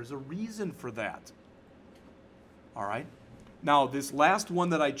alert. There's a reason for that. All right? Now, this last one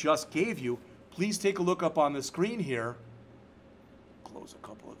that I just gave you, please take a look up on the screen here. Close a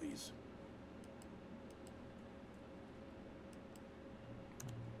couple of these.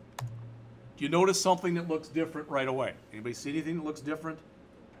 Do you notice something that looks different right away? Anybody see anything that looks different?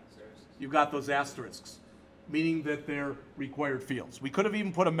 You've got those asterisks, meaning that they're required fields. We could have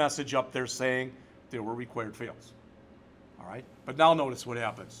even put a message up there saying there were required fields. All right? But now notice what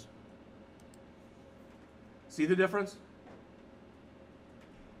happens. See the difference?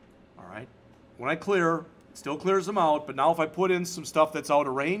 All right? When I clear, it still clears them out, but now if I put in some stuff that's out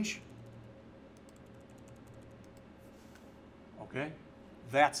of range, okay,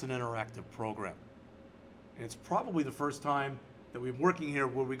 that's an interactive program. And it's probably the first time that we're working here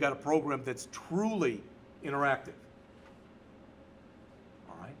where we got a program that's truly interactive.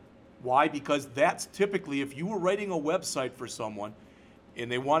 All right? Why? Because that's typically, if you were writing a website for someone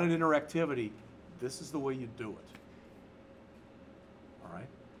and they wanted interactivity, this is the way you do it. All right?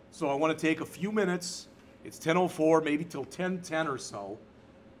 So I want to take a few minutes. It's 10:04, maybe till 10:10 or so,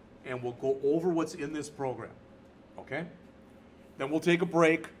 and we'll go over what's in this program. Okay? Then we'll take a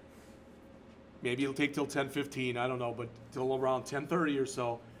break. Maybe it'll take till 10:15, I don't know, but till around 10:30 or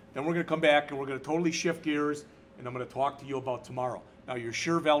so. Then we're going to come back and we're going to totally shift gears, and I'm going to talk to you about tomorrow. Now, you're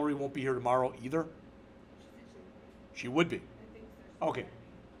sure Valerie won't be here tomorrow either? She would be. Okay.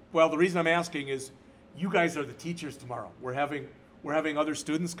 Well, the reason I'm asking is you guys are the teachers tomorrow. We're having other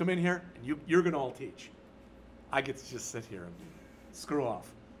students come in here, and you're going to all teach. I get to just sit here and screw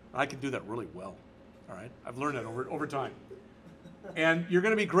off. I can do that really well. All right? I've learned it over time. And you're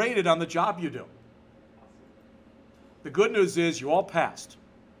going to be graded on the job you do. The good news is you all passed.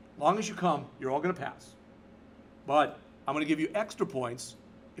 As long as you come, you're all going to pass. But I'm going to give you extra points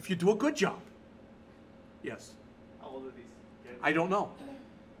if you do a good job. Yes? How old are these kids? I don't know.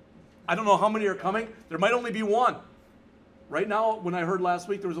 I don't know how many are coming. There might only be one. Right now, when I heard last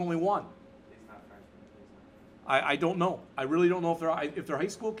week, there was only one. He's not freshmen. I don't know. I really don't know if they're high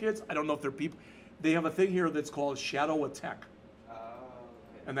school kids. I don't know if they're people. They have a thing here that's called Shadow Attack. Okay.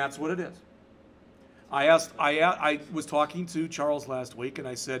 And that's what it is. I was talking to Charles last week, and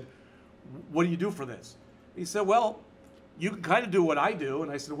I said, what do you do for this? He said, well, you can kind of do what I do.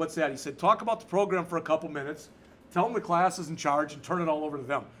 And I said, what's that? He said, talk about the program for a couple minutes, tell them the class is in charge, and turn it all over to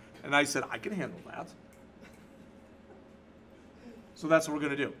them. And I said, I can handle that. So that's what we're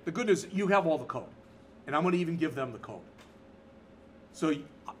going to do. The good news, you have all the code. And I'm going to even give them the code. So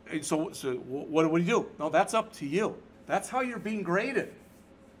what do you do? No, that's up to you. That's how you're being graded.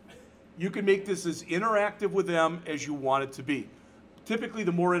 You can make this as interactive with them as you want it to be. Typically,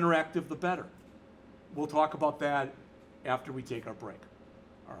 the more interactive, the better. We'll talk about that after we take our break.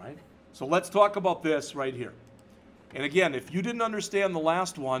 All right? So let's talk about this right here. And again, if you didn't understand the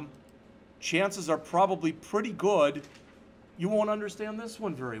last one, chances are probably pretty good you won't understand this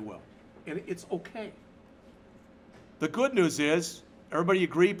one very well. And it's okay. The good news is, everybody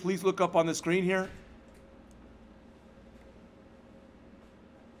agree? Please look up on the screen here.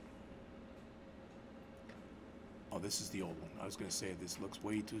 Oh, this is the old one. I was going to say this looks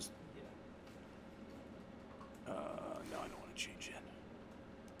way too... no, I don't want to change it.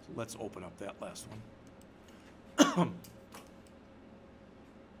 So let's open up that last one.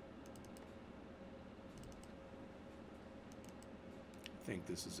 I think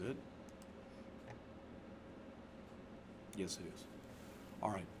this is it. Yes, it is. All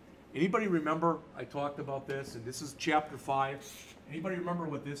right. Anybody remember I talked about this, and this is chapter 5. Anybody remember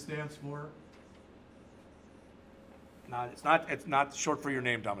what this stands for? No, it's not short for your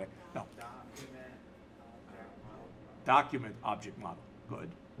name, Dominic. No. Document object model. Good.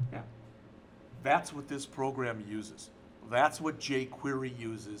 Yeah. That's what this program uses. That's what jQuery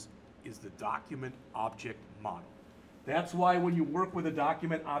uses, is the document object model. That's why when you work with a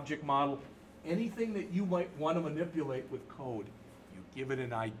document object model, anything that you might want to manipulate with code, you give it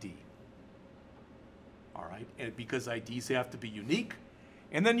an ID. All right? And because IDs have to be unique,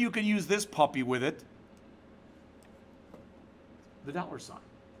 and then you can use this puppy with it, the $sign.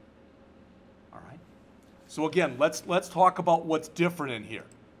 All right? So again, let's talk about what's different in here.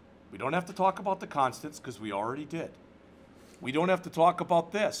 We don't have to talk about the constants because we already did. We don't have to talk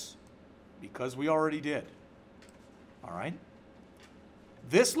about this because we already did. All right?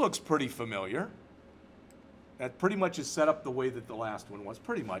 This looks pretty familiar. That pretty much is set up the way that the last one was,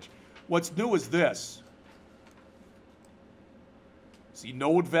 pretty much. What's new is this. See,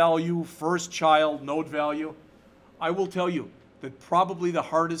 node value, first child, node value. I will tell you that probably the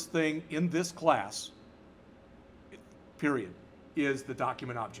hardest thing in this class, period, is the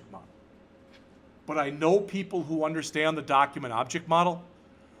document object model. But I know people who understand the document object model.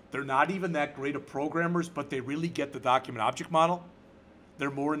 They're not even that great of programmers, but they really get the document object model.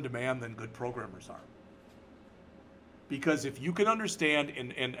 They're more in demand than good programmers are. Because if you can understand,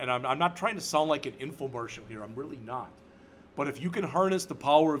 and I'm not trying to sound like an infomercial here, I'm really not. But if you can harness the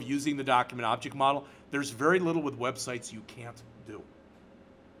power of using the document object model, there's very little with websites you can't do.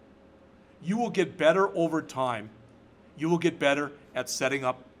 You will get better over time. You will get better at setting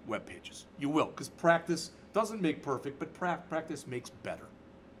up web pages. You will, because practice doesn't make perfect, but practice makes better.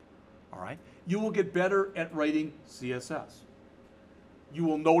 All right? You will get better at writing CSS. You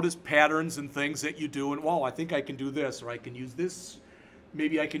will notice patterns and things that you do, and, well, I think I can do this, or I can use this.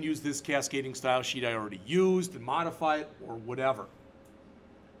 Maybe I can use this cascading style sheet I already used and modify it, or whatever.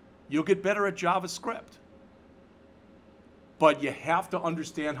 You'll get better at JavaScript. But you have to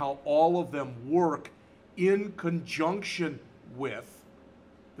understand how all of them work in conjunction with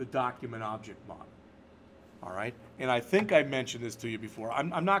the document object model. All right? And I think I mentioned this to you before.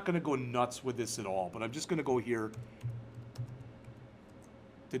 I'm not going to go nuts with this at all, but I'm just going to go here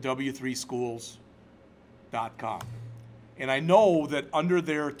to w3schools.com. And I know that under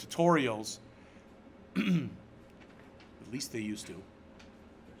their tutorials, at least they used to,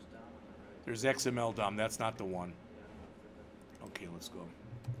 there's XML DOM. That's not the one. Okay, let's go.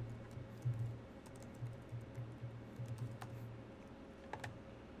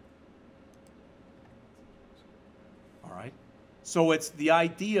 All right. So it's the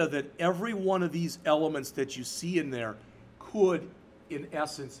idea that every one of these elements that you see in there could, in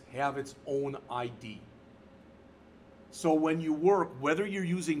essence, have its own ID. So when you work, whether you're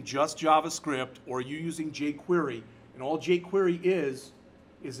using just JavaScript or you're using jQuery, and all jQuery is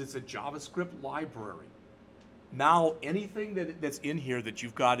it's a JavaScript library. Now, anything that's in here that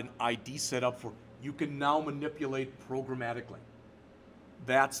you've got an ID set up for, you can now manipulate programmatically.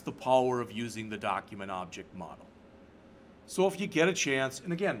 That's the power of using the document object model. So if you get a chance,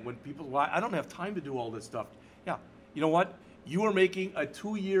 and again, when people, well, I don't have time to do all this stuff. Yeah, you know what? You are making a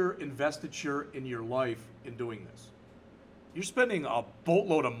 2-year investiture in your life in doing this. You're spending a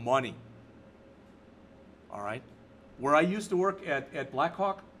boatload of money. All right? Where I used to work at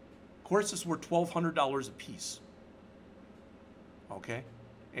Blackhawk, courses were $1,200 a piece. Okay?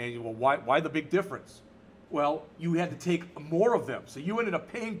 And well, why the big difference? Well, you had to take more of them. So you ended up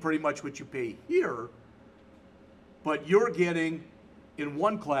paying pretty much what you pay here, but you're getting in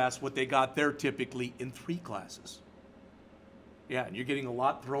one class what they got there typically in 3 classes. Yeah, and you're getting a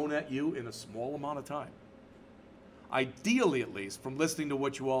lot thrown at you in a small amount of time. Ideally, at least, from listening to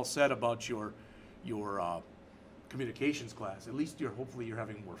what you all said about your communications class, at least hopefully you're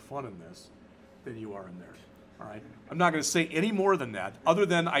having more fun in this than you are in there. All right. I'm not going to say any more than that, other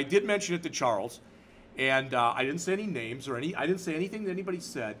than I did mention it to Charles, and I didn't say any names or I didn't say anything that anybody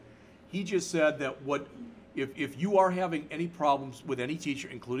said. He just said that if you are having any problems with any teacher,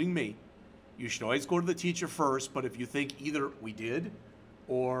 including me, you should always go to the teacher first. But if you think either we did,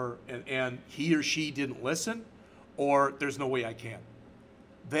 or and he or she didn't listen, or there's no way I can,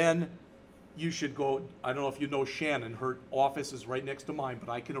 then you should go. I don't know if you know Shannon. Her office is right next to mine, but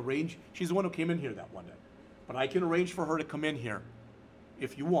I can arrange. She's the one who came in here that one day. But I can arrange for her to come in here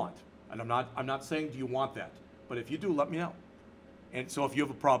if you want. And I'm not saying do you want that, but if you do, let me know. And so if you have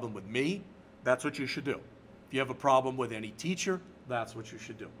a problem with me, that's what you should do. If you have a problem with any teacher, that's what you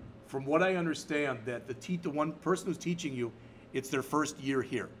should do. From what I understand, that the one person who's teaching you, it's their first year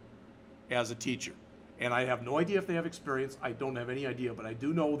here as a teacher. And I have no idea if they have experience. I don't have any idea, but I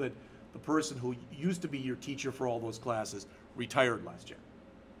do know that the person who used to be your teacher for all those classes retired last year.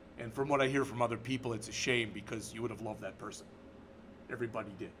 And from what I hear from other people, it's a shame because you would have loved that person. Everybody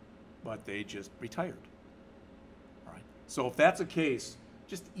did. But they just retired. All right. So if that's the case,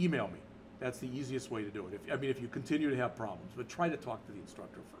 just email me. That's the easiest way to do it. If you continue to have problems, but try to talk to the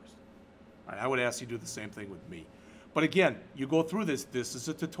instructor first. All right, I would ask you to do the same thing with me. But again, you go through this. This is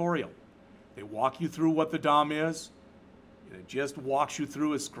a tutorial. They walk you through what the DOM is. And it just walks you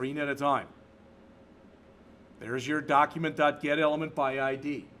through a screen at a time. There's your document.getElement by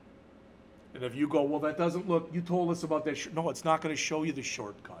ID. And if you go, well, that doesn't look, you told us about that. No, it's not going to show you the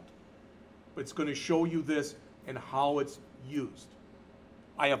shortcut. But it's going to show you this and how it's used.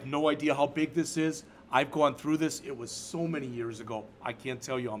 I have no idea how big this is. I've gone through this. It was so many years ago. I can't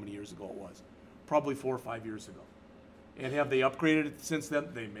tell you how many years ago it was. Probably 4 or 5 years ago. And have they upgraded it since then?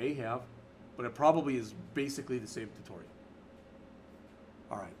 They may have. But it probably is basically the same tutorial.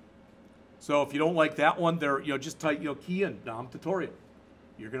 All right. So if you don't like that one, there, just type, key in DOM tutorial.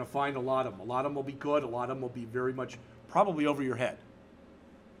 You're going to find a lot of them. A lot of them will be good. A lot of them will be very much probably over your head.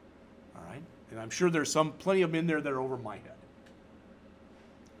 All right. And I'm sure there's plenty of them in there that are over my head.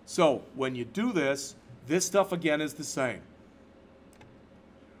 So when you do this stuff again is the same.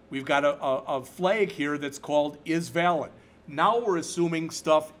 We've got a flag here that's called is valid. Now we're assuming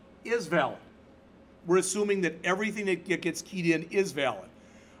stuff is valid. We're assuming that everything that gets keyed in is valid.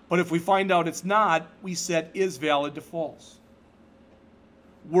 But if we find out it's not, we set is valid to false.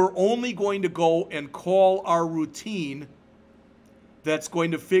 We're only going to go and call our routine that's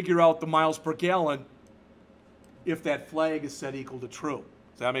going to figure out the miles per gallon if that flag is set equal to true.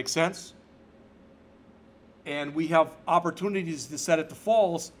 Does that make sense? And we have opportunities to set it to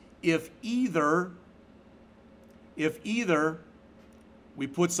false if either we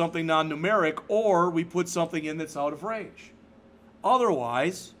put something non-numeric or we put something in that's out of range.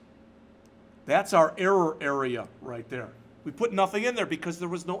 Otherwise, that's our error area right there. We put nothing in there because there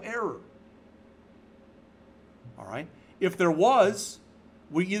was no error. All right? If there was,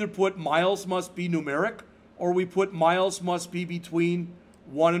 we either put miles must be numeric or we put miles must be between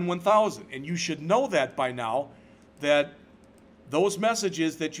 1 and 1,000. And you should know that by now, that those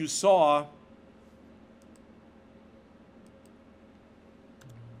messages that you saw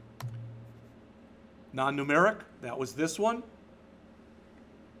non-numeric, that was this one.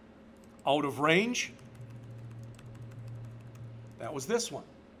 Out of range, that was this one.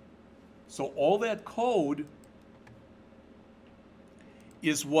 So all that code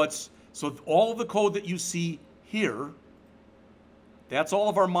is so all of the code that you see here, that's all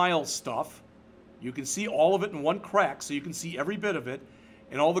of our miles stuff. You can see all of it in one crack, so you can see every bit of it.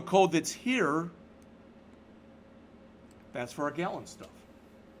 And all the code that's here, that's for our gallon stuff.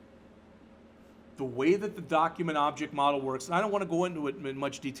 The way that the document object model works, and I don't want to go into it in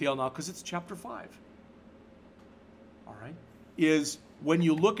much detail now because it's chapter 5. All right, is when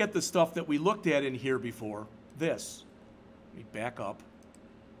you look at the stuff that we looked at in here before, this, let me back up.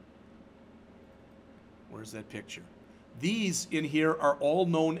 Where's that picture? These in here are all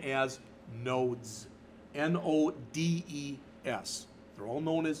known as nodes. N-O-D-E-S. They're all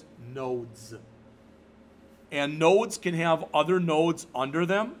known as nodes. And nodes can have other nodes under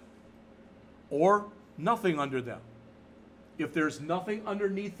them or nothing under them. If there's nothing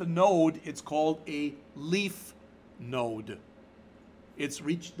underneath the node, it's called a leaf node. It's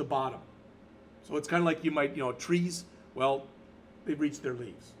reached the bottom. So it's kind of like you might, trees, well, they've reached their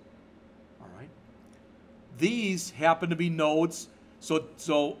leaves. All right. These happen to be nodes.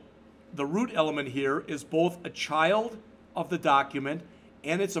 So the root element here is both a child of the document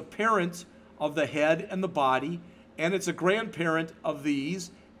and it's a parent of the head and the body, and it's a grandparent of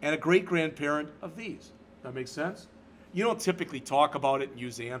these and a great-grandparent of these. That makes sense? You don't typically talk about it and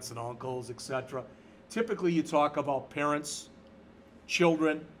use aunts and uncles, etc. Typically you talk about parents,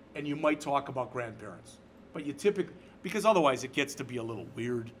 children, and you might talk about grandparents. But you typically, because otherwise it gets to be a little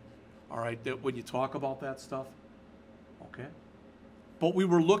weird, all right, that when you talk about that stuff, okay? But we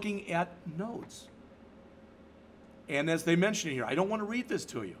were looking at nodes. And as they mention here, I don't want to read this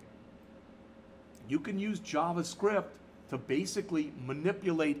to you. You can use JavaScript to basically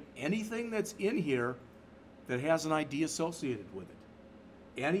manipulate anything that's in here that has an ID associated with it.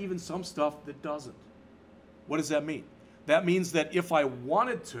 And even some stuff that doesn't. What does that mean? That means that if I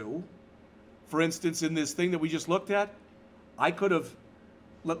wanted to, for instance, in this thing that we just looked at, I could have,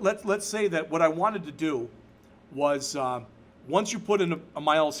 let's say that what I wanted to do was, once you put in a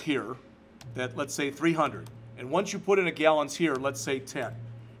miles here, that let's say 300, and once you put in a gallons here, let's say 10,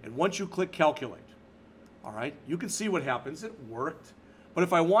 and once you click calculate, all right, you can see what happens. It worked. But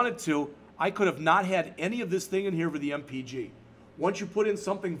if I wanted to, I could have not had any of this thing in here for the MPG. Once you put in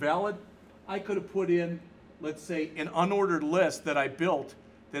something valid, I could have put in, let's say, an unordered list that I built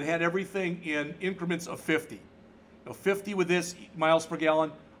that had everything in increments of 50. 50 with this miles per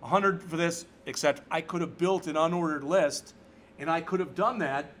gallon, 100 for this, etc. I could have built an unordered list, and I could have done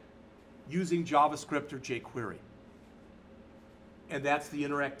that using JavaScript or jQuery. And that's the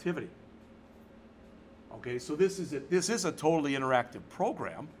interactivity. Okay, so this is a totally interactive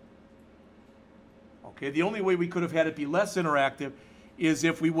program. Okay, the only way we could have had it be less interactive is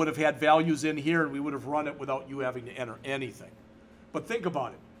if we would have had values in here and we would have run it without you having to enter anything. But think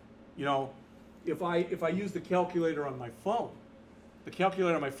about it. You know, if I use the calculator on my phone, the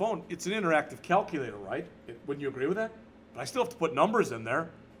calculator on my phone, it's an interactive calculator, right? Wouldn't you agree with that? But I still have to put numbers in there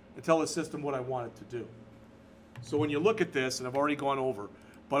and tell the system what I want it to do. So when you look at this, and I've already gone over,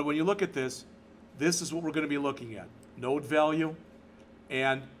 but when you look at this, this is what we're going to be looking at. Node value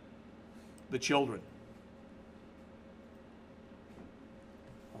and the children.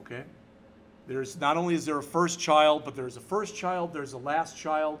 Okay? There's not only is there a first child, but there's a first child, there's a last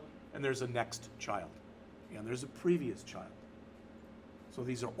child, and there's a next child. And there's a previous child. So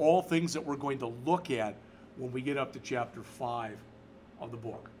these are all things that we're going to look at when we get up to chapter 5 of the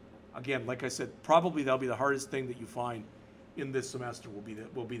book. Again, like I said, probably that'll be the hardest thing that you find in this semester will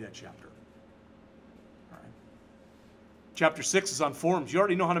be that chapter. All right. Chapter 6 is on forms. You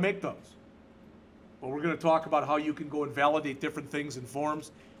already know how to make those. But we're going to talk about how you can go and validate different things in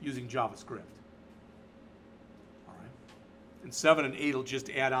forms using JavaScript. All right. And 7 and 8 will just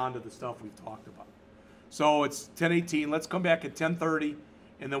add on to the stuff we've talked about. So it's 10:18. Let's come back at 10:30,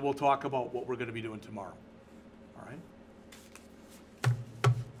 and then we'll talk about what we're going to be doing tomorrow. All right?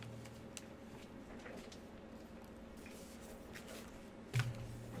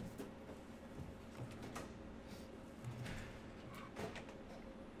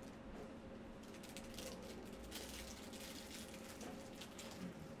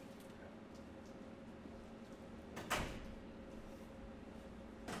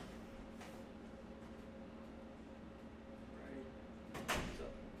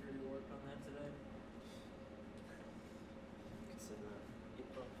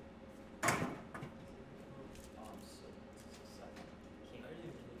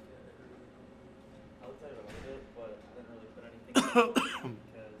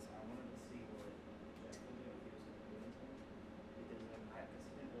 Because I wanted to see what Jack was doing, if he was going to do anything. Because then I guess he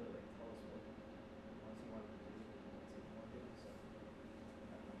didn't really like tell us what once he wanted to do, once he didn't want to do. So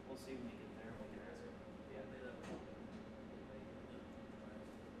I don't know. We'll see when we get there. We can ask him. Yeah,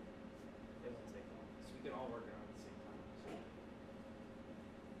 it won't take long. So we can all work it on at the same time. So.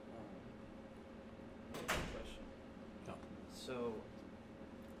 Question. No. So,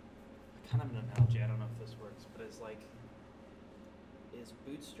 kind of an analogy. I don't know if this works, but it's like. Is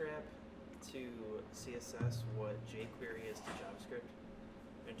Bootstrap to CSS what jQuery is to JavaScript?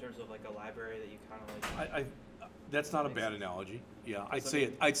 In terms of like a library that you kind of like. That's not a bad analogy. Yeah, I'd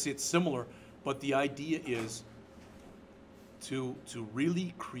say it's similar, but the idea is to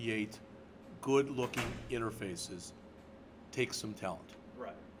really create good-looking interfaces takes some talent.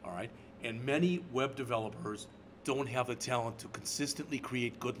 Right. All right, and many web developers don't have the talent to consistently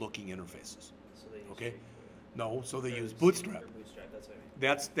create good-looking interfaces. So they use okay. jQuery. No, so they use Bootstrap. That's what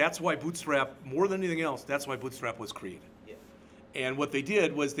I mean. That's why Bootstrap, more than anything else, that's why Bootstrap was created. Yeah. And what they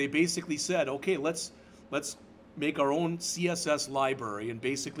did was they basically said, okay, let's make our own CSS library and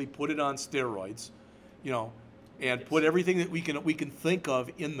basically put it on steroids, you know, and put everything that we can think of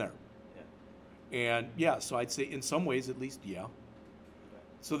in there. Yeah. And yeah, so I'd say in some ways at least, yeah. Okay.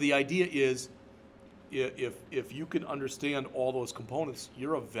 So the idea is if you can understand all those components,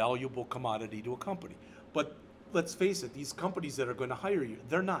 you're a valuable commodity to a company. But let's face it, these companies that are going to hire you,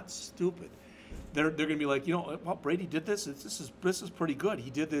 they're not stupid. They're going to be like, you know, well, Brady did this. This is pretty good. He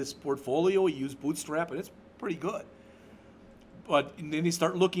did this portfolio. He used Bootstrap, and it's pretty good. But and then you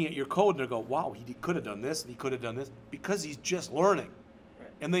start looking at your code, and they go, wow, he could have done this, and he could have done this, because he's just learning. Right.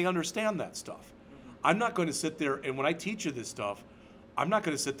 And they understand that stuff. Mm-hmm. I'm not going to sit there, and when I teach you this stuff, I'm not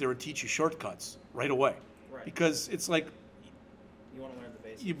going to sit there and teach you shortcuts right away. Right. Because it's like, you want to learn the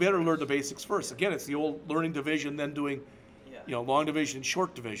basics. you better learn the basics first. Again, it's the old learning division, then doing, you know, long division,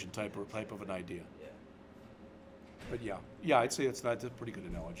 short division type of an idea. Yeah. But yeah, I'd say that's a pretty good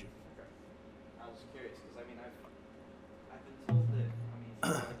analogy. Okay. I was curious because I mean I've been told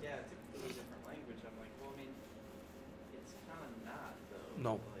that like yeah, it's a completely different language. I'm like, well, I mean, it's kind of not though.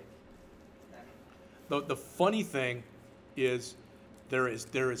 No. Like, I mean, The funny thing is there is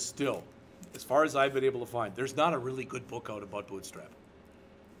still, as far as I've been able to find, there's not a really good book out about Bootstrap.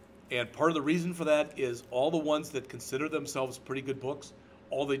 And part of the reason for that is all the ones that consider themselves pretty good books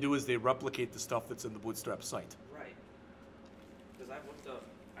all they do is they replicate the stuff that's in the Bootstrap site. Right. Because I've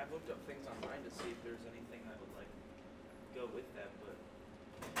looked up things online to see if there's anything that would like go with that, but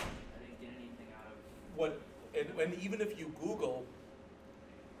I didn't get anything out of. What, and even if you Google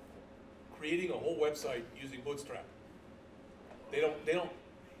creating a whole website using Bootstrap, they don't,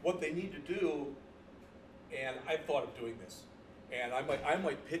 what they need to do, and I've thought of doing this, and I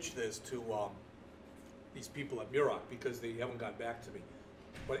might pitch this to these people at Muroc because they haven't gotten back to me,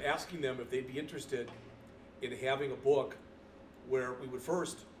 but asking them if they'd be interested in having a book where we would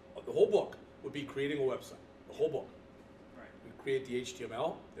first, the whole book would be creating a website, the whole book. Right. We create the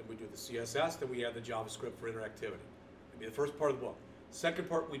HTML, then we do the CSS, then we add the JavaScript for interactivity. That'd be the first part of the book. Second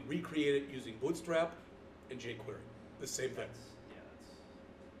part, we'd recreate it using Bootstrap and jQuery, the same thing.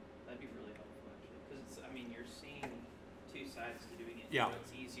 That'd be really helpful actually, because it's, I mean, you're seeing two sides to doing it. Yeah. So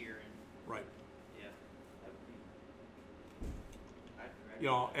it's easier and. Right. Yeah. That would be. You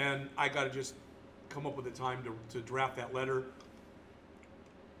know, and I gotta just come up with the time to draft that letter.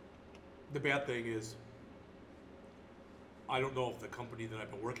 The bad thing is, I don't know if the company that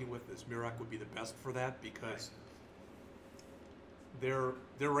I've been working with, this Muroc, would be the best for that because they're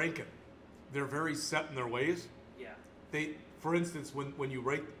ranking. They're very set in their ways. Yeah. They, for instance, when you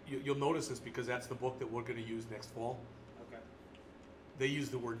write, you'll notice this because that's the book that we're going to use next fall. Okay. They use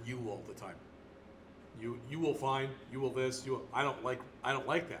the word "you" all the time. You will find, you will this, you will, I don't like that.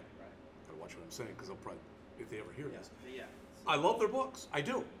 Right. Gotta watch what I'm saying because they'll probably, if they ever hear this. But yeah. I love their books. I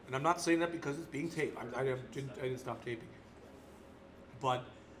do. And I'm not saying that because it's being taped. I didn't stop taping. But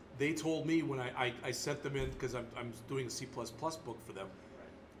they told me when I sent them in, because I'm doing a C++ book for them,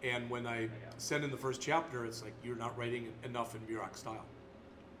 Right. and when I send in the first chapter, it's like, you're not writing enough in Muroc style.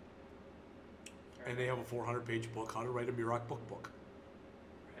 And they have a 400-page book, How to Write a Muroc book.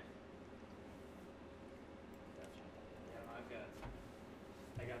 Right. Gotcha. Yeah,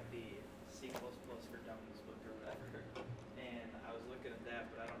 I got the C++ for Dummies book or whatever, and I was looking at that,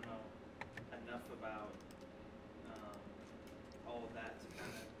 but I don't know enough about all of that to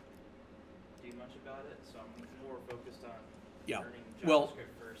kind of do much about it. So I'm more focused on learning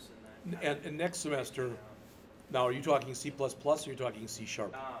JavaScript first, and then. And next semester, now are you talking C++ or are you talking C#? C++, I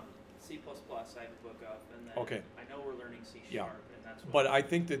have a book up, and then Okay. I know we're learning C#, Yeah. and that's what. But I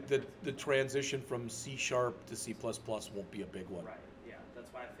think that the transition from C# to C++ won't be a big one. Right. Yeah.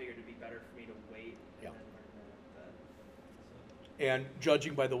 That's why I figured it'd be better for me to wait Yeah. and then learn that. And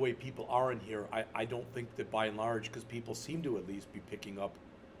judging by the way people are in here, I don't think that by and large, because people seem to at least be picking up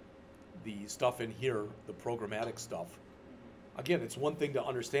the stuff in here, the programmatic stuff. Again, it's one thing to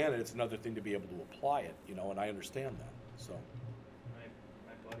understand it, it's another thing to be able to apply it, you know, and I understand that, so.